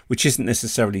learning, which isn't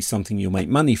necessarily something you'll make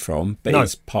money from, but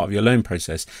it's part of your learning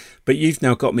process. But you've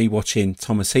now got me watching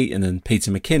Thomas Heaton and Peter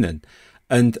McKinnon,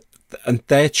 and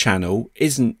their channel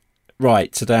isn't,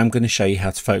 right, today I'm going to show you how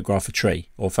to photograph a tree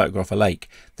or photograph a lake.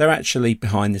 They're actually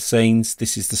behind the scenes.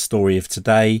 This is the story of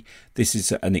today. This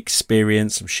is an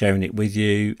experience. I'm sharing it with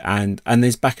you. And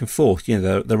there's back and forth.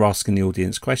 They're asking the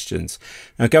audience questions.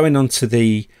 Now, going on to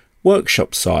the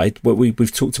workshop side,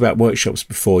 we've talked about workshops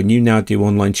before, and you now do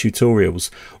online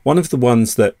tutorials. One of the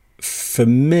ones that, for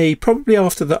me, probably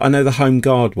after I know the Home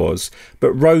Guard was,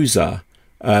 but Rosa,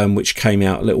 which came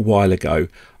out a little while ago,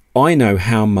 I know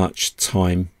how much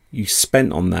time you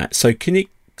spent on that. So can you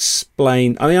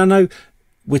explain? I mean, I know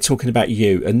we're talking about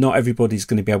you, and not everybody's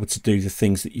going to be able to do the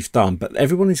things that you've done, but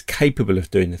everyone is capable of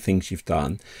doing the things you've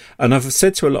done. And I've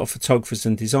said to a lot of photographers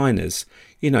and designers,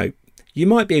 you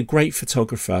might be a great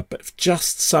photographer, but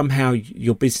just somehow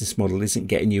your business model isn't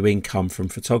getting you income from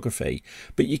photography,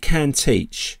 but you can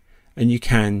teach and you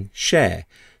can share.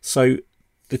 So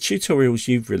the tutorials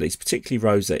you've released, particularly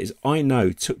Rosa, I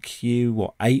know took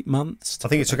you 8 months? I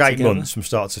think it took 8 months from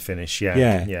start to finish.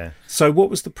 Yeah. So what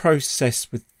was the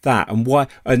process with that, and why?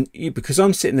 And because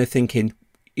I'm sitting there thinking,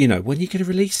 when are you going to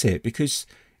release it? Because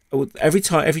every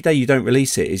day you don't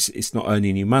release it, it's not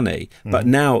earning you money. But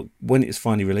now when it's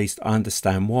finally released, I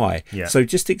understand why. Yeah. So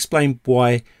just explain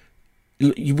why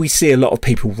we see a lot of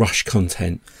people rush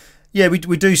content. Yeah, we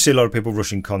do see a lot of people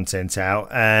rushing content out,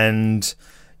 and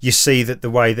you see that the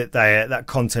way that that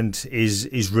content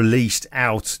is released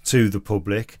out to the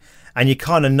public, and you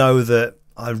kind of know that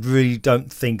I really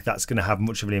don't think that's going to have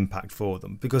much of an impact for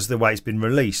them because of the way it's been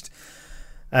released.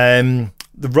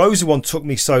 The Rosa one took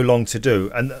me so long to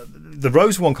do, and the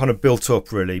Rosa one kind of built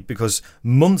up really because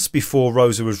months before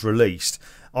Rosa was released,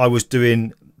 I was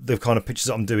doing the kind of pictures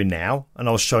that I'm doing now, and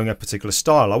I was showing a particular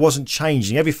style. I wasn't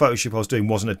changing. Every photo shoot I was doing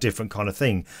wasn't a different kind of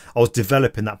thing. I was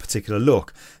developing that particular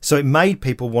look. So it made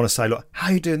people want to say, look, how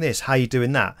are you doing this? How are you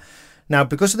doing that? Now,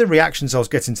 because of the reactions I was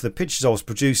getting to the pictures I was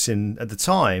producing at the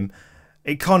time,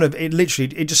 it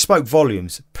just spoke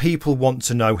volumes. People want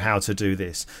to know how to do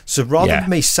this. So rather than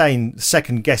me saying,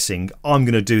 second guessing, I'm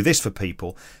going to do this for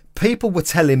people were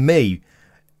telling me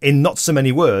in not so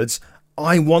many words,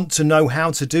 I want to know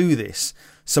how to do this.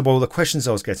 So all the questions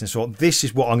I was getting, so this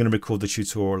is what I'm going to record the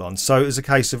tutorial on. So it was a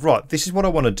case of, right, this is what I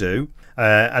want to do.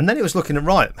 And then it was looking at,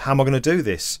 right, how am I going to do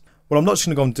this? Well, I'm not just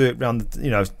going to go and do it around,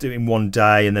 do it in one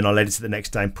day and then I'll edit it the next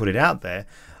day and put it out there.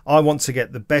 I want to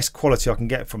get the best quality I can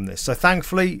get from this. So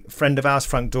thankfully, a friend of ours,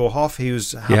 Frank Dorhoff, he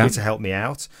was happy to help me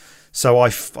out. So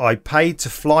I paid to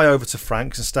fly over to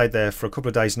Frank's and stayed there for a couple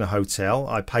of days in a hotel.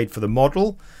 I paid for the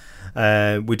model.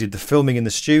 We did the filming in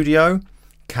the studio,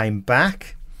 came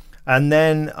back, and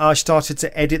then I started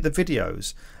to edit the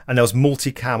videos. And there was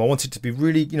multicam. I wanted it to be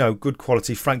really, good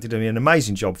quality. Frank did an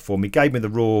amazing job for me. Gave me the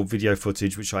raw video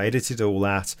footage, which I edited all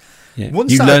that. Yeah.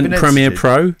 You learned Premiere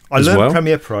Pro I learned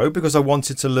Premiere Pro because I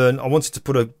wanted to learn. I wanted to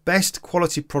put a best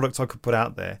quality product I could put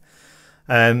out there.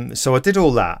 So I did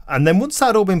all that. And then once that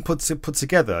had all been put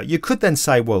together, you could then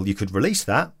say, well, you could release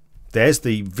that. There's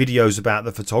the videos about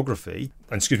the photography.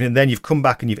 And then you've come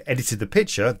back and you've edited the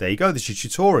picture. There you go. There's your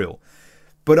tutorial.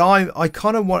 But I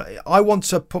want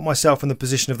to put myself in the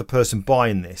position of the person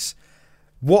buying this.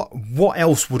 What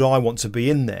else would I want to be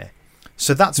in there?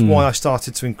 So that's why I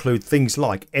started to include things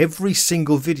like every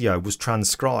single video was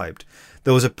transcribed.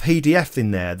 There was a PDF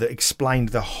in there that explained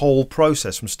the whole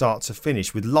process from start to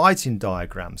finish with lighting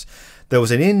diagrams. There was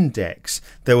an index.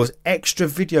 There was extra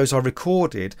videos I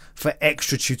recorded for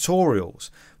extra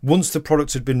tutorials. Once the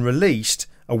product had been released,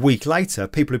 a week later,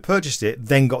 people who purchased it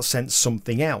then got sent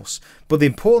something else. But the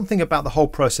important thing about the whole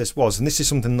process was, and this is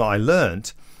something that I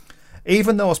learned,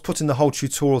 even though I was putting the whole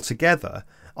tutorial together,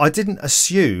 I didn't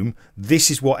assume this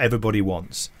is what everybody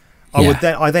wants. I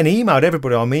then emailed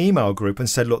everybody on my email group and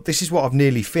said, look, this is what I've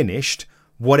nearly finished.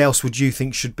 What else would you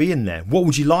think should be in there? What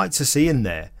would you like to see in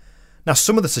there? Now,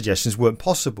 some of the suggestions weren't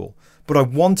possible, but I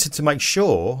wanted to make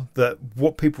sure that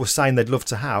what people were saying they'd love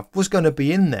to have was going to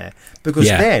be in there. Because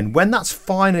then, when that's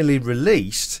finally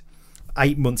released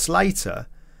 8 months later,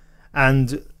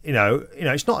 and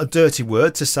it's not a dirty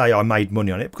word to say I made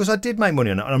money on it, because I did make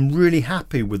money on it, and I'm really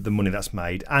happy with the money that's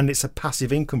made, and it's a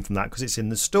passive income from that because it's in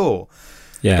the store.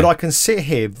 Yeah. But I can sit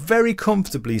here very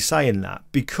comfortably saying that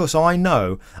because I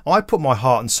know I put my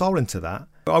heart and soul into that.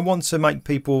 I want to make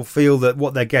people feel that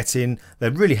what they're getting, they're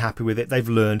really happy with it, they've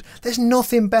learned. There's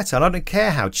nothing better, and I don't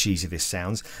care how cheesy this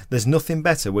sounds, there's nothing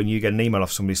better when you get an email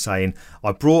off somebody saying,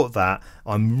 I brought that,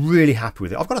 I'm really happy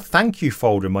with it. I've got a thank you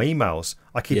folder in my emails.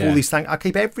 I keep all these I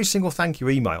keep every single thank you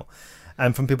email.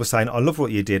 And from people saying, I love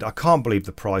what you did, I can't believe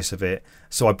the price of it,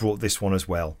 so I brought this one as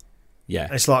well. Yeah.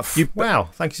 And it's like, wow,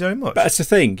 thank you very much. But that's the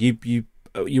thing, you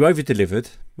over-delivered,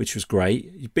 which was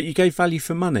great, but you gave value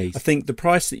for money. I think the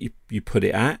price that you put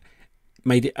it at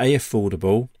made it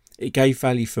affordable, it gave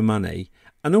value for money,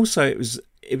 and also it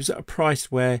was at a price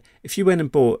where if you went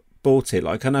and bought it,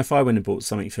 like I know if I went and bought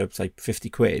something for say 50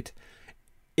 quid,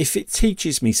 if it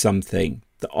teaches me something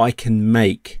that I can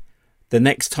make the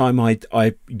next time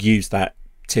I use that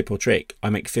tip or trick, I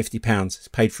make £50, it's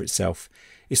paid for itself.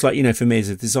 It's like, for me as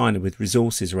a designer with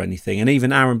resources or anything, and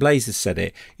even Aaron Blaze has said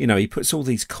it, he puts all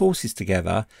these courses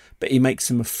together, but he makes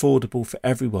them affordable for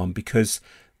everyone, because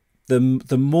the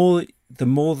more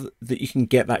that you can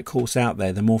get that course out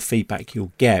there, the more feedback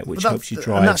you'll get, which helps you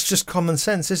drive. And that's just common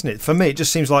sense, isn't it? For me, it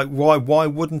just seems like, why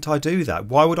wouldn't I do that?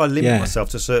 Why would I limit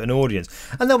myself to a certain audience?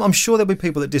 And then I'm sure there'll be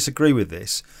people that disagree with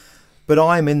this, but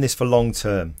I'm in this for long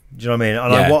term. Do you know what I mean?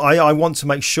 And I want to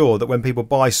make sure that when people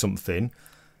buy something,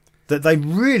 that they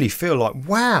really feel like,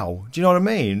 wow, do you know what I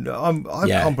mean? I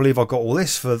can't believe I got all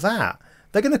this for that.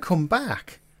 They're going to come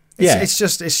back.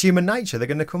 It's human nature. They're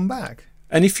going to come back.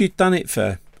 And if you'd done it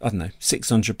for, I don't know,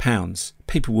 £600,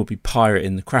 people will be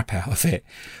pirating the crap out of it.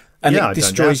 And it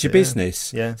destroys your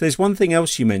business. Yeah. So there's one thing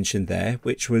else you mentioned there,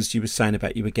 which was you were saying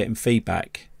about you were getting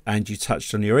feedback, and you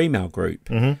touched on your email group.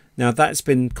 Mm-hmm. Now, that's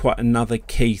been quite another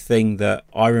key thing that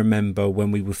I remember when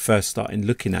we were first starting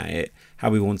looking at it, how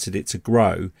we wanted it to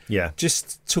grow. Yeah.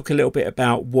 Just talk a little bit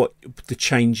about what the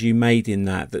change you made in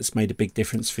that's made a big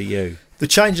difference for you. The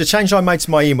change I made to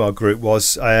my email group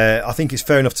was, I think it's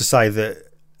fair enough to say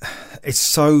that it's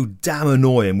so damn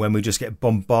annoying when we just get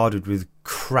bombarded with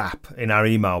crap in our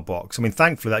email box. I mean,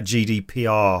 thankfully that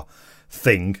GDPR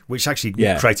thing, which actually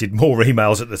created more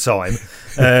emails at the time,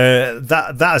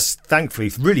 that has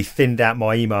thankfully really thinned out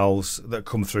my emails that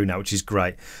come through now, which is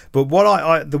great. But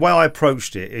what the way I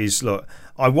approached it is, look,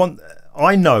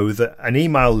 I know that an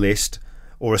email list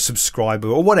or a subscriber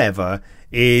or whatever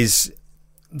is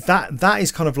that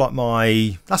is kind of like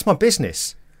that's my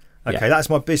business. Okay, that's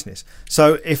my business.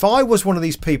 So if I was one of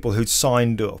these people who'd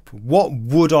signed up, what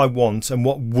would I want and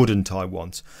what wouldn't I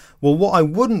want? Well, what I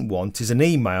wouldn't want is an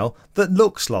email that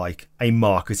looks like a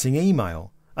marketing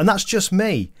email. And that's just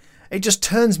me. It just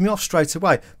turns me off straight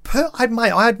away.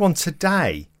 I had one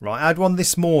today, right? I had one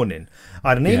this morning. I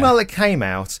had an email that came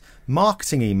out,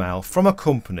 marketing email from a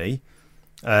company.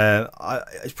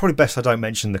 It's probably best I don't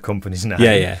mention the company's name.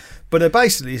 Yeah. But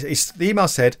basically, the email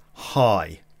said,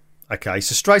 "Hi." Okay,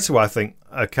 so straight away I think,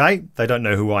 okay, they don't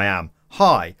know who I am.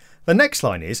 Hi. The next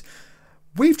line is,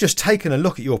 "We've just taken a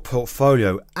look at your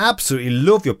portfolio. Absolutely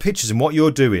love your pictures and what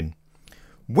you're doing.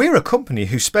 We're a company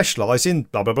who specialise in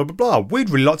blah, blah, blah, blah, blah. We'd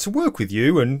really like to work with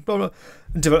you." And blah, blah.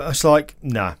 It's like,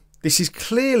 nah, this is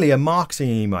clearly a marketing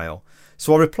email.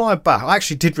 So I replied back. I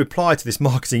actually did reply to this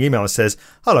marketing email that says,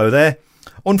 "Hello there.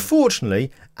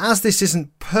 Unfortunately, as this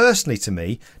isn't personally to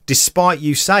me, despite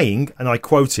you saying," and I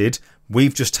quoted,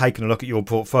 "We've just taken a look at your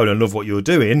portfolio and love what you're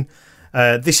doing.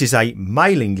 This is a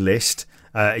mailing list.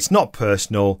 It's not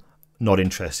personal. Not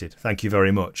interested. Thank you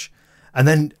very much." And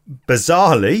then,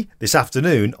 bizarrely, this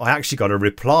afternoon, I actually got a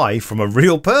reply from a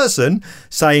real person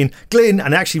saying, "Glyn,"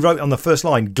 and I actually wrote on the first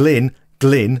line, Glyn,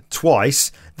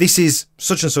 twice. "This is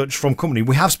such and such from company.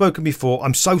 We have spoken before.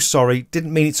 I'm so sorry.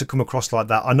 Didn't mean it to come across like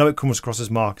that. I know it comes across as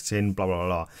marketing, blah, blah,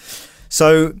 blah."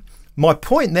 So my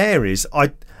point there is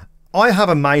I have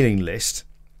a mailing list,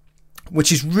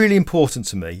 which is really important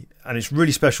to me and it's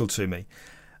really special to me.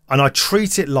 And I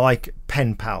treat it like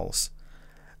pen pals.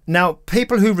 Now,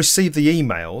 people who receive the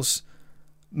emails,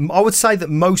 I would say that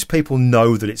most people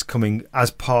know that it's coming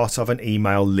as part of an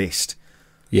email list.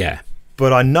 Yeah.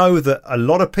 But I know that a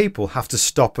lot of people have to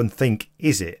stop and think,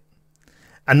 is it?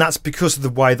 And that's because of the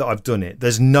way that I've done it.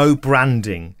 There's no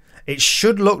branding. It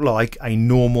should look like a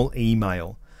normal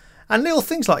email. And little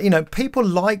things like, people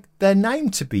like their name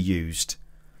to be used.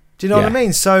 Do you know what I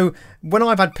mean? So when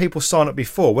I've had people sign up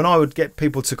before, when I would get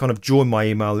people to kind of join my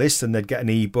email list and they'd get an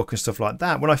ebook and stuff like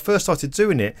that, when I first started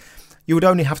doing it, you would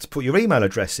only have to put your email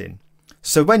address in.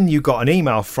 So when you got an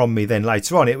email from me then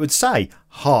later on, it would say,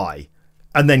 "Hi,"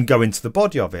 and then go into the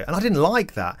body of it. And I didn't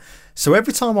like that. So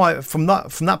every time from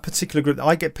that particular group,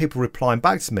 I get people replying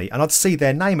back to me and I'd see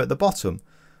their name at the bottom.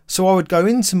 So I would go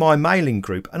into my mailing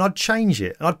group and I'd change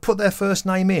it and I'd put their first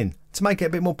name in to make it a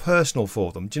bit more personal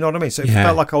for them. Do you know what I mean? So it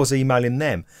felt like I was emailing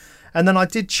them. And then I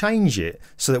did change it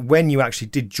so that when you actually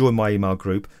did join my email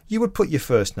group, you would put your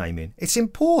first name in. It's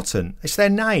important. It's their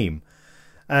name.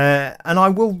 And I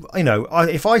will,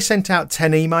 if I sent out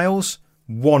 10 emails,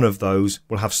 one of those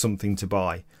will have something to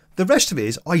buy. The rest of it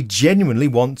is I genuinely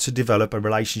want to develop a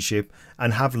relationship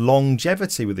and have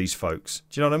longevity with these folks.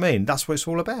 Do you know what I mean? That's what it's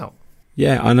all about.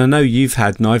 Yeah, and I know you've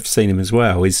had, and I've seen them as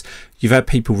well, is you've had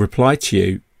people reply to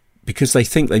you because they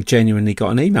think they've genuinely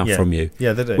got an email from you.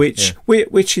 Yeah, they do.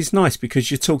 Which is nice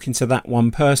because you're talking to that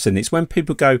one person. It's when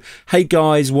people go, "Hey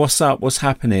guys, what's up? What's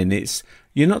happening?"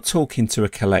 You're not talking to a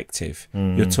collective.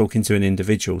 You're talking to an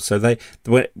individual. So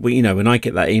when I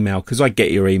get that email, because I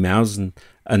get your emails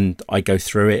and I go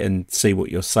through it and see what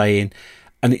you're saying,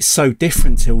 and it's so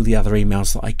different to all the other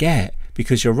emails that I get.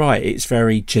 Because you're right, it's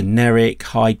very generic.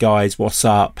 "Hi guys, what's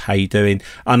up? How you doing?"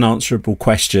 Unanswerable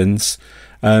questions.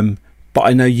 But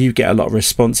I know you get a lot of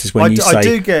responses when you say.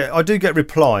 I do get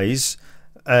replies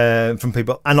from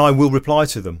people, and I will reply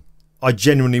to them. I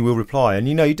genuinely will reply, and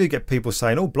you do get people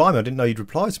saying, "Oh, blimey, I didn't know you'd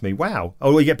reply to me. Wow!"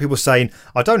 Or you get people saying,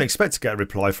 "I don't expect to get a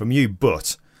reply from you,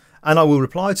 but," and I will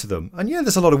reply to them. And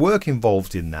there's a lot of work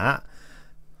involved in that,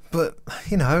 but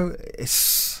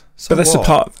it's. So but that's what? a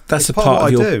part. That's it's a part of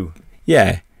what your. I do.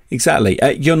 Yeah, exactly.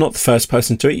 You're not the first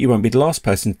person to do it. You won't be the last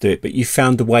person to do it. But you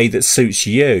found a way that suits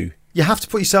you. You have to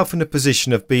put yourself in the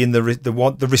position of being the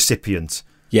recipient.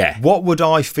 Yeah. What would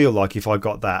I feel like if I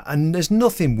got that? And there's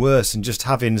nothing worse than just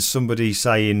having somebody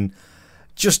saying,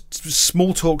 just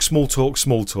small talk,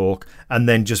 and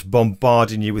then just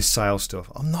bombarding you with sales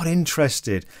stuff. I'm not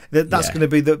interested. That's going to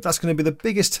be the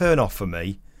biggest turn off for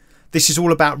me. This is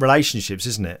all about relationships,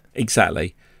 isn't it?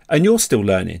 Exactly. And you're still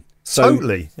learning. So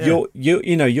totally. Yeah.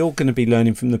 You're going to be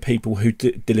learning from the people who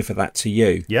deliver that to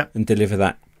you. Yeah. And deliver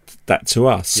that to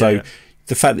us. So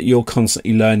the fact that you're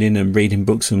constantly learning and reading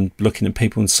books and looking at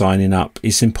people and signing up,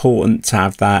 it's important to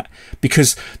have that,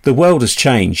 because the world has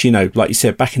changed. You know, like you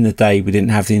said, back in the day, we didn't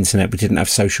have the internet, we didn't have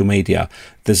social media.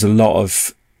 There's a lot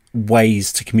of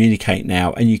ways to communicate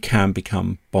now, and you can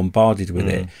become bombarded with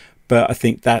it. But I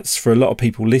think that's for a lot of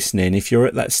people listening, if you're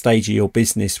at that stage of your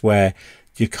business where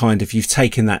you've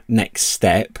taken that next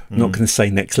step, I'm not going to say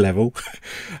next level,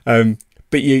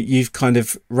 but you've kind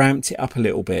of ramped it up a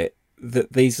little bit,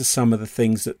 that these are some of the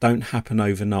things that don't happen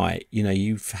overnight. You know,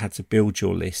 you've had to build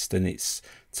your list, and it's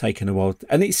taken a while,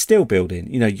 and it's still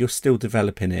building. You know, you're still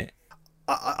developing it.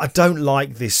 I don't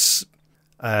like this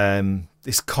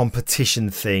this competition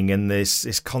thing and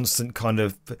this constant kind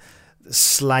of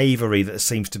slavery that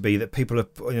seems to be, that people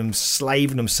are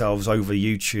slaving themselves over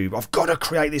YouTube. I've got to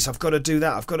create this, I've got to do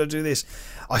that, I've got to do this.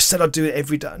 I said I'd do it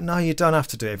every day. No, you don't have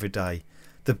to do it every day.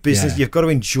 The business, you've got to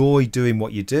enjoy doing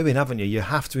what you're doing, haven't you? You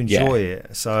have to enjoy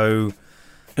it. So,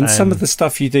 and some of the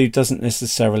stuff you do doesn't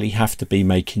necessarily have to be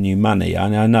making you money.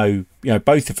 And I know, you know,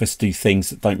 both of us do things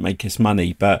that don't make us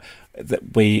money, but that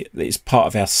it's part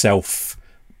of our self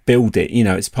build it, you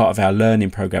know, it's part of our learning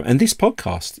program. And this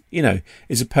podcast, you know,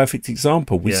 is a perfect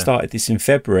example. We started this in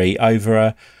February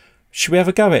over should we have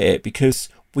a go at it? Because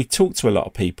we talk to a lot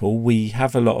of people, we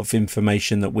have a lot of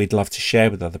information that we'd love to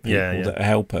share with other people that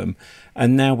help them.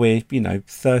 And now we're, you know,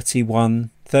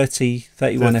 31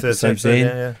 episodes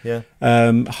in,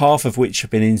 half of which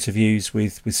have been interviews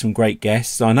with some great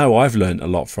guests. I know I've learned a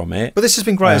lot from it. But this has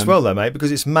been great as well, though, mate,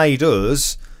 because it's made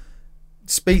us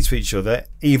speak to each other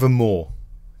even more.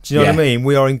 Do you know what I mean?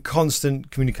 We are in constant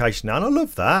communication now, and I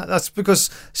love that. That's because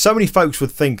so many folks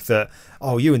would think that,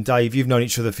 oh, you and Dave, you've known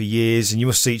each other for years and you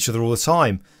must see each other all the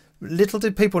time. Little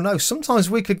did people know,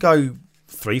 sometimes we could go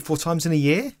 3-4 times in a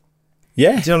year.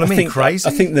 Yeah. Do you know what I mean? Crazy.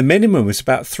 I think the minimum was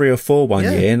about 3 or 4 one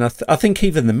year, and I think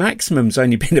even the maximum's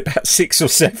only been about 6 or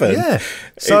 7. Yeah.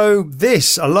 So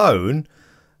this alone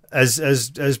has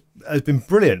been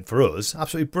brilliant for us,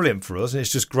 absolutely brilliant for us, and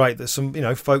it's just great that some, you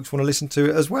know, folks want to listen to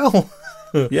it as well.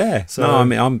 Yeah. So no, I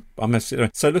mean, I'm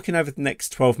absolutely. So looking over the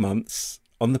next 12 months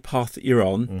on the path that you're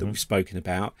on, that we've spoken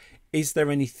about, is there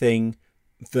anything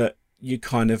that you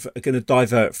kind of are going to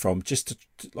divert from, just to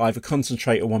either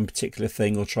concentrate on one particular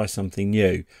thing or try something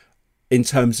new, in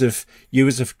terms of you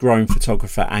as a growing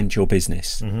photographer and your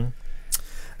business? In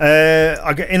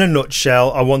a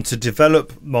nutshell, I want to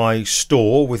develop my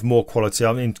store with more quality.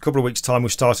 I mean, in a couple of weeks' time, we're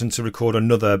starting to record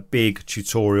another big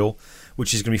tutorial,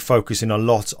 which is going to be focusing a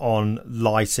lot on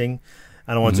lighting.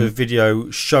 And I want to do a video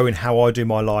showing how I do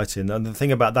my lighting. And the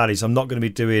thing about that is I'm not going to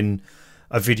be doing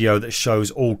a video that shows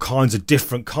all kinds of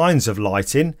different kinds of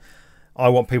lighting. I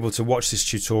want people to watch this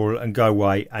tutorial and go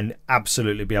away and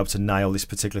absolutely be able to nail this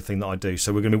particular thing that I do.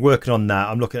 So we're going to be working on that.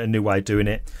 I'm looking at a new way of doing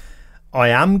it. I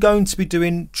am going to be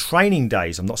doing training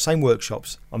days. I'm not saying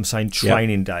workshops. I'm saying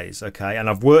training days, okay? And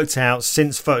I've worked out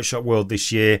since Photoshop World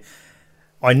this year,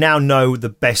 I now know the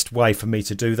best way for me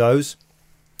to do those.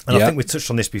 And I think we touched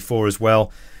on this before as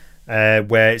well,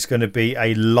 where it's going to be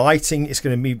it's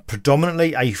going to be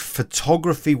predominantly a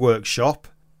photography workshop,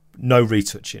 no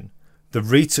retouching. The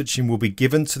retouching will be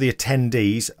given to the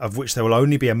attendees, of which there will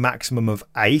only be a maximum of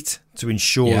 8 to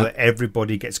ensure that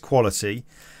everybody gets quality.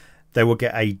 They will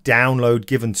get a download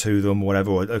given to them,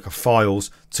 whatever, or like files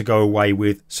to go away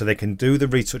with, so they can do the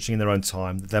retouching in their own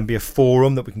time. There'll then be a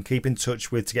forum that we can keep in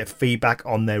touch with to get feedback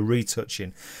on their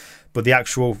retouching. But the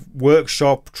actual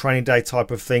workshop, training day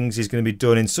type of things is going to be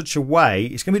done in such a way,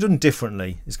 it's going to be done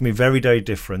differently. It's going to be very, very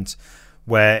different,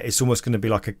 where it's almost going to be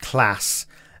like a class,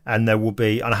 and there will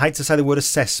be, and I hate to say the word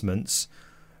assessments,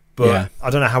 but I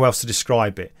don't know how else to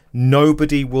describe it.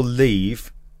 Nobody will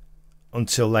leave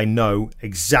until they know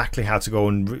exactly how to go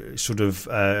and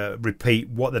repeat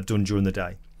what they've done during the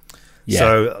day.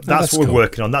 So that's what we're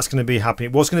working on. That's going to be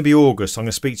happening. It was going to be August. I'm going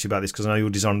to speak to you about this because I know you're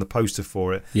designing the poster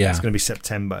for it. It's going to be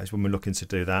September is when we're looking to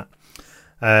do that.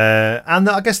 And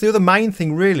I guess the other main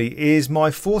thing really is my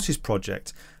 40s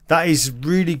project. That is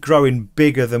really growing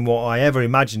bigger than what I ever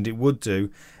imagined it would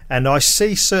do. And I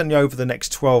see certainly over the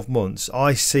next 12 months,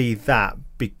 I see that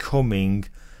becoming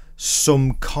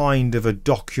some kind of a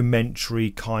documentary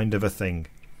kind of a thing.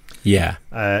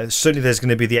 Certainly there's going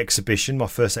to be the exhibition, my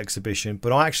first exhibition,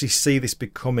 but I actually see this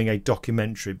becoming a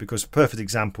documentary because, perfect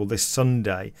example, this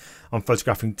Sunday I'm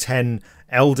photographing 10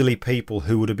 elderly people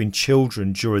who would have been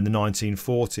children during the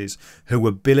 1940s who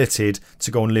were billeted to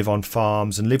go and live on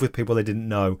farms and live with people they didn't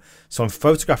know. So I'm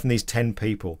photographing these 10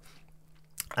 people.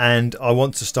 And I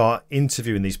want to start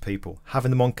interviewing these people, having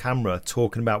them on camera,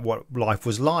 talking about what life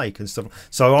was like and stuff.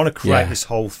 So I want to create this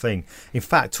whole thing. In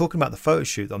fact, talking about the photo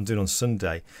shoot that I'm doing on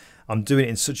Sunday, I'm doing it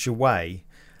in such a way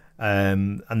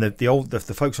And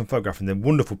the folks I'm photographing, they're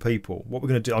wonderful people. What we're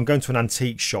going to do, I'm going to an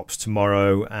antique shops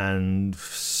tomorrow and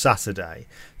Saturday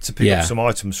to pick up some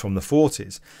items from the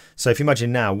 40s. So if you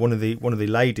imagine now, one of the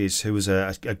ladies who was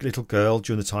a little girl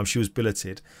during the time she was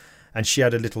billeted, and she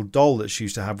had a little doll that she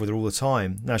used to have with her all the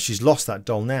time. Now she's lost that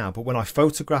doll now, but when I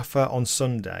photograph her on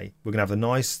Sunday, we're going to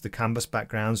have the canvas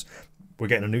backgrounds. We're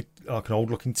getting a new, like an old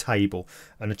looking table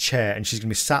and a chair, and she's going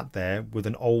to be sat there with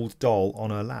an old doll on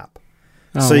her lap.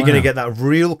 So you're going to get that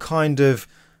real kind of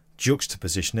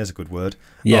juxtaposition, there's a good word,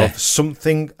 of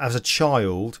something as a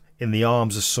child in the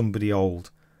arms of somebody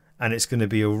old. And it's going to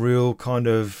be a real kind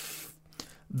of...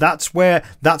 That's where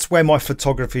my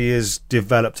photography is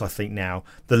developed, I think, now.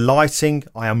 The lighting,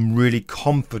 I am really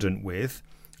confident with.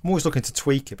 I'm always looking to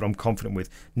tweak it, but I'm confident with.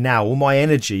 Now, all my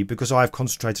energy, because I've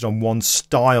concentrated on one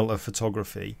style of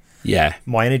photography... Yeah.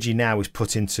 My energy now is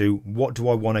put into what do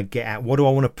I want to get at? What do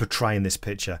I want to portray in this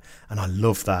picture? And I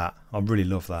love that. I really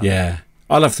love that. Yeah.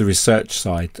 I love the research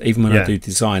side. Even when I do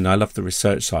design, I love the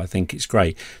research side. I think it's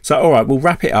great. So, all right, we'll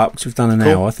wrap it up because we've done an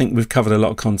hour. I think we've covered a lot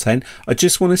of content. I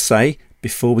just want to say,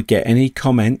 before we get any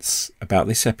comments about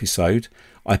this episode,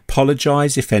 I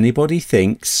apologise if anybody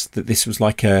thinks that this was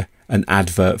like an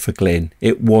advert for Glyn.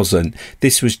 It wasn't.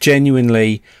 This was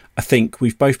genuinely... I think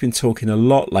we've both been talking a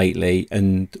lot lately,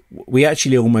 and we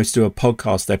actually almost do a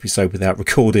podcast episode without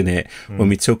recording it when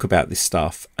we talk about this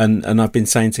stuff. And I've been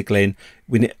saying to Glyn,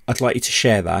 I'd like you to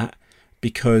share that,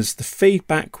 because the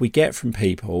feedback we get from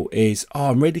people is,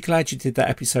 I'm really glad you did that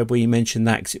episode where you mentioned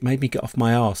that, because it made me get off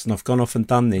my arse, and I've gone off and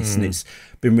done this, and it's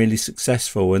been really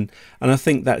successful. And I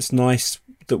think that's nice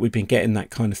that we've been getting that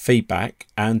kind of feedback,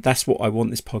 and that's what I want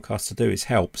this podcast to do, is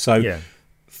help. So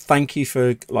thank you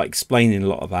for explaining a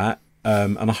lot of that,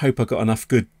 and I hope I got enough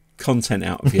good content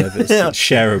out of you that's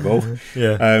shareable.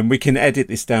 We can edit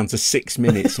this down to 6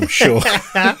 minutes, I'm sure.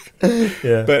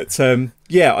 But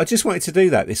I just wanted to do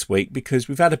that this week because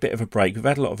we've had a bit of a break. We've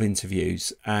had a lot of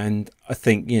interviews, and I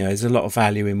think there's a lot of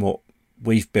value in what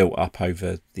we've built up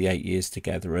over the 8 years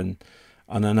together, and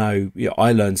I know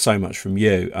I learned so much from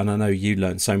you, and I know you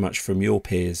learned so much from your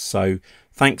peers. So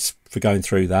thanks for going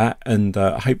through that, and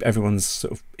I hope everyone's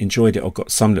sort of enjoyed it or got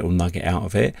some little nugget out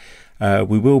of it.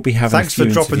 We will be having Thanks for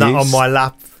dropping that on my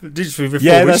lap just before we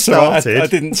that's started. Right. I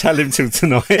didn't tell him till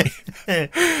tonight.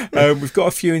 We've got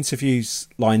a few interviews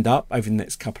lined up over the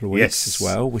next couple of weeks as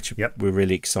well, which we're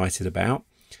really excited about.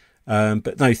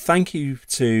 But no, thank you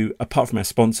to, apart from our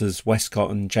sponsors,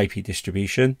 Westcott and JP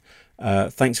Distribution.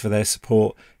 Thanks for their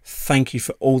support. Thank you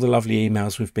for all the lovely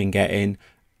emails we've been getting.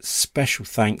 Special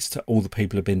thanks to all the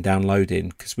people who've been downloading,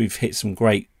 because we've hit some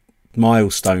great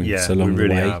milestones along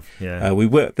the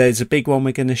way. There's a big one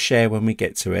we're going to share when we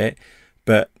get to it,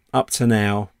 but up to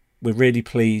now we're really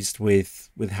pleased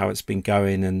with how it's been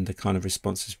going and the kind of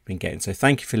responses we've been getting. So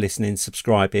thank you for listening,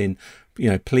 subscribing.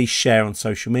 Please share on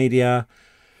social media,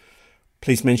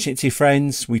 please mention it to your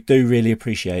friends. We do really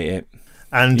appreciate it.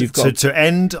 And to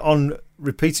end on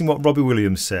repeating what Robbie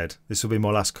Williams said, this will be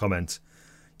my last comment: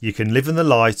 you can live in the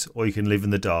light or you can live in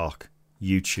the dark.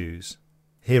 You choose.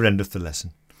 Here endeth the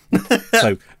lesson.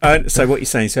 So what you're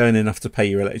saying is earn enough to pay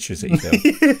your electricity bill.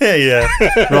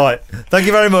 Right. Thank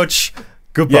you very much.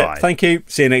 Goodbye. Thank you.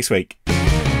 See you next week.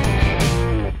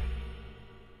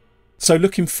 So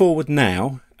looking forward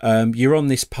now, you're on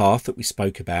this path that we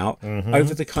spoke about.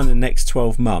 Over the kind of next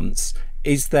 12 months,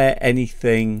 is there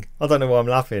anything... I don't know why I'm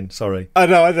laughing. Sorry. I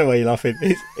know why you're laughing.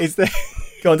 Is there...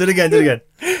 Go on, do it again.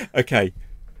 Okay.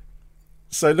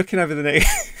 So looking over the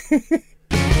next...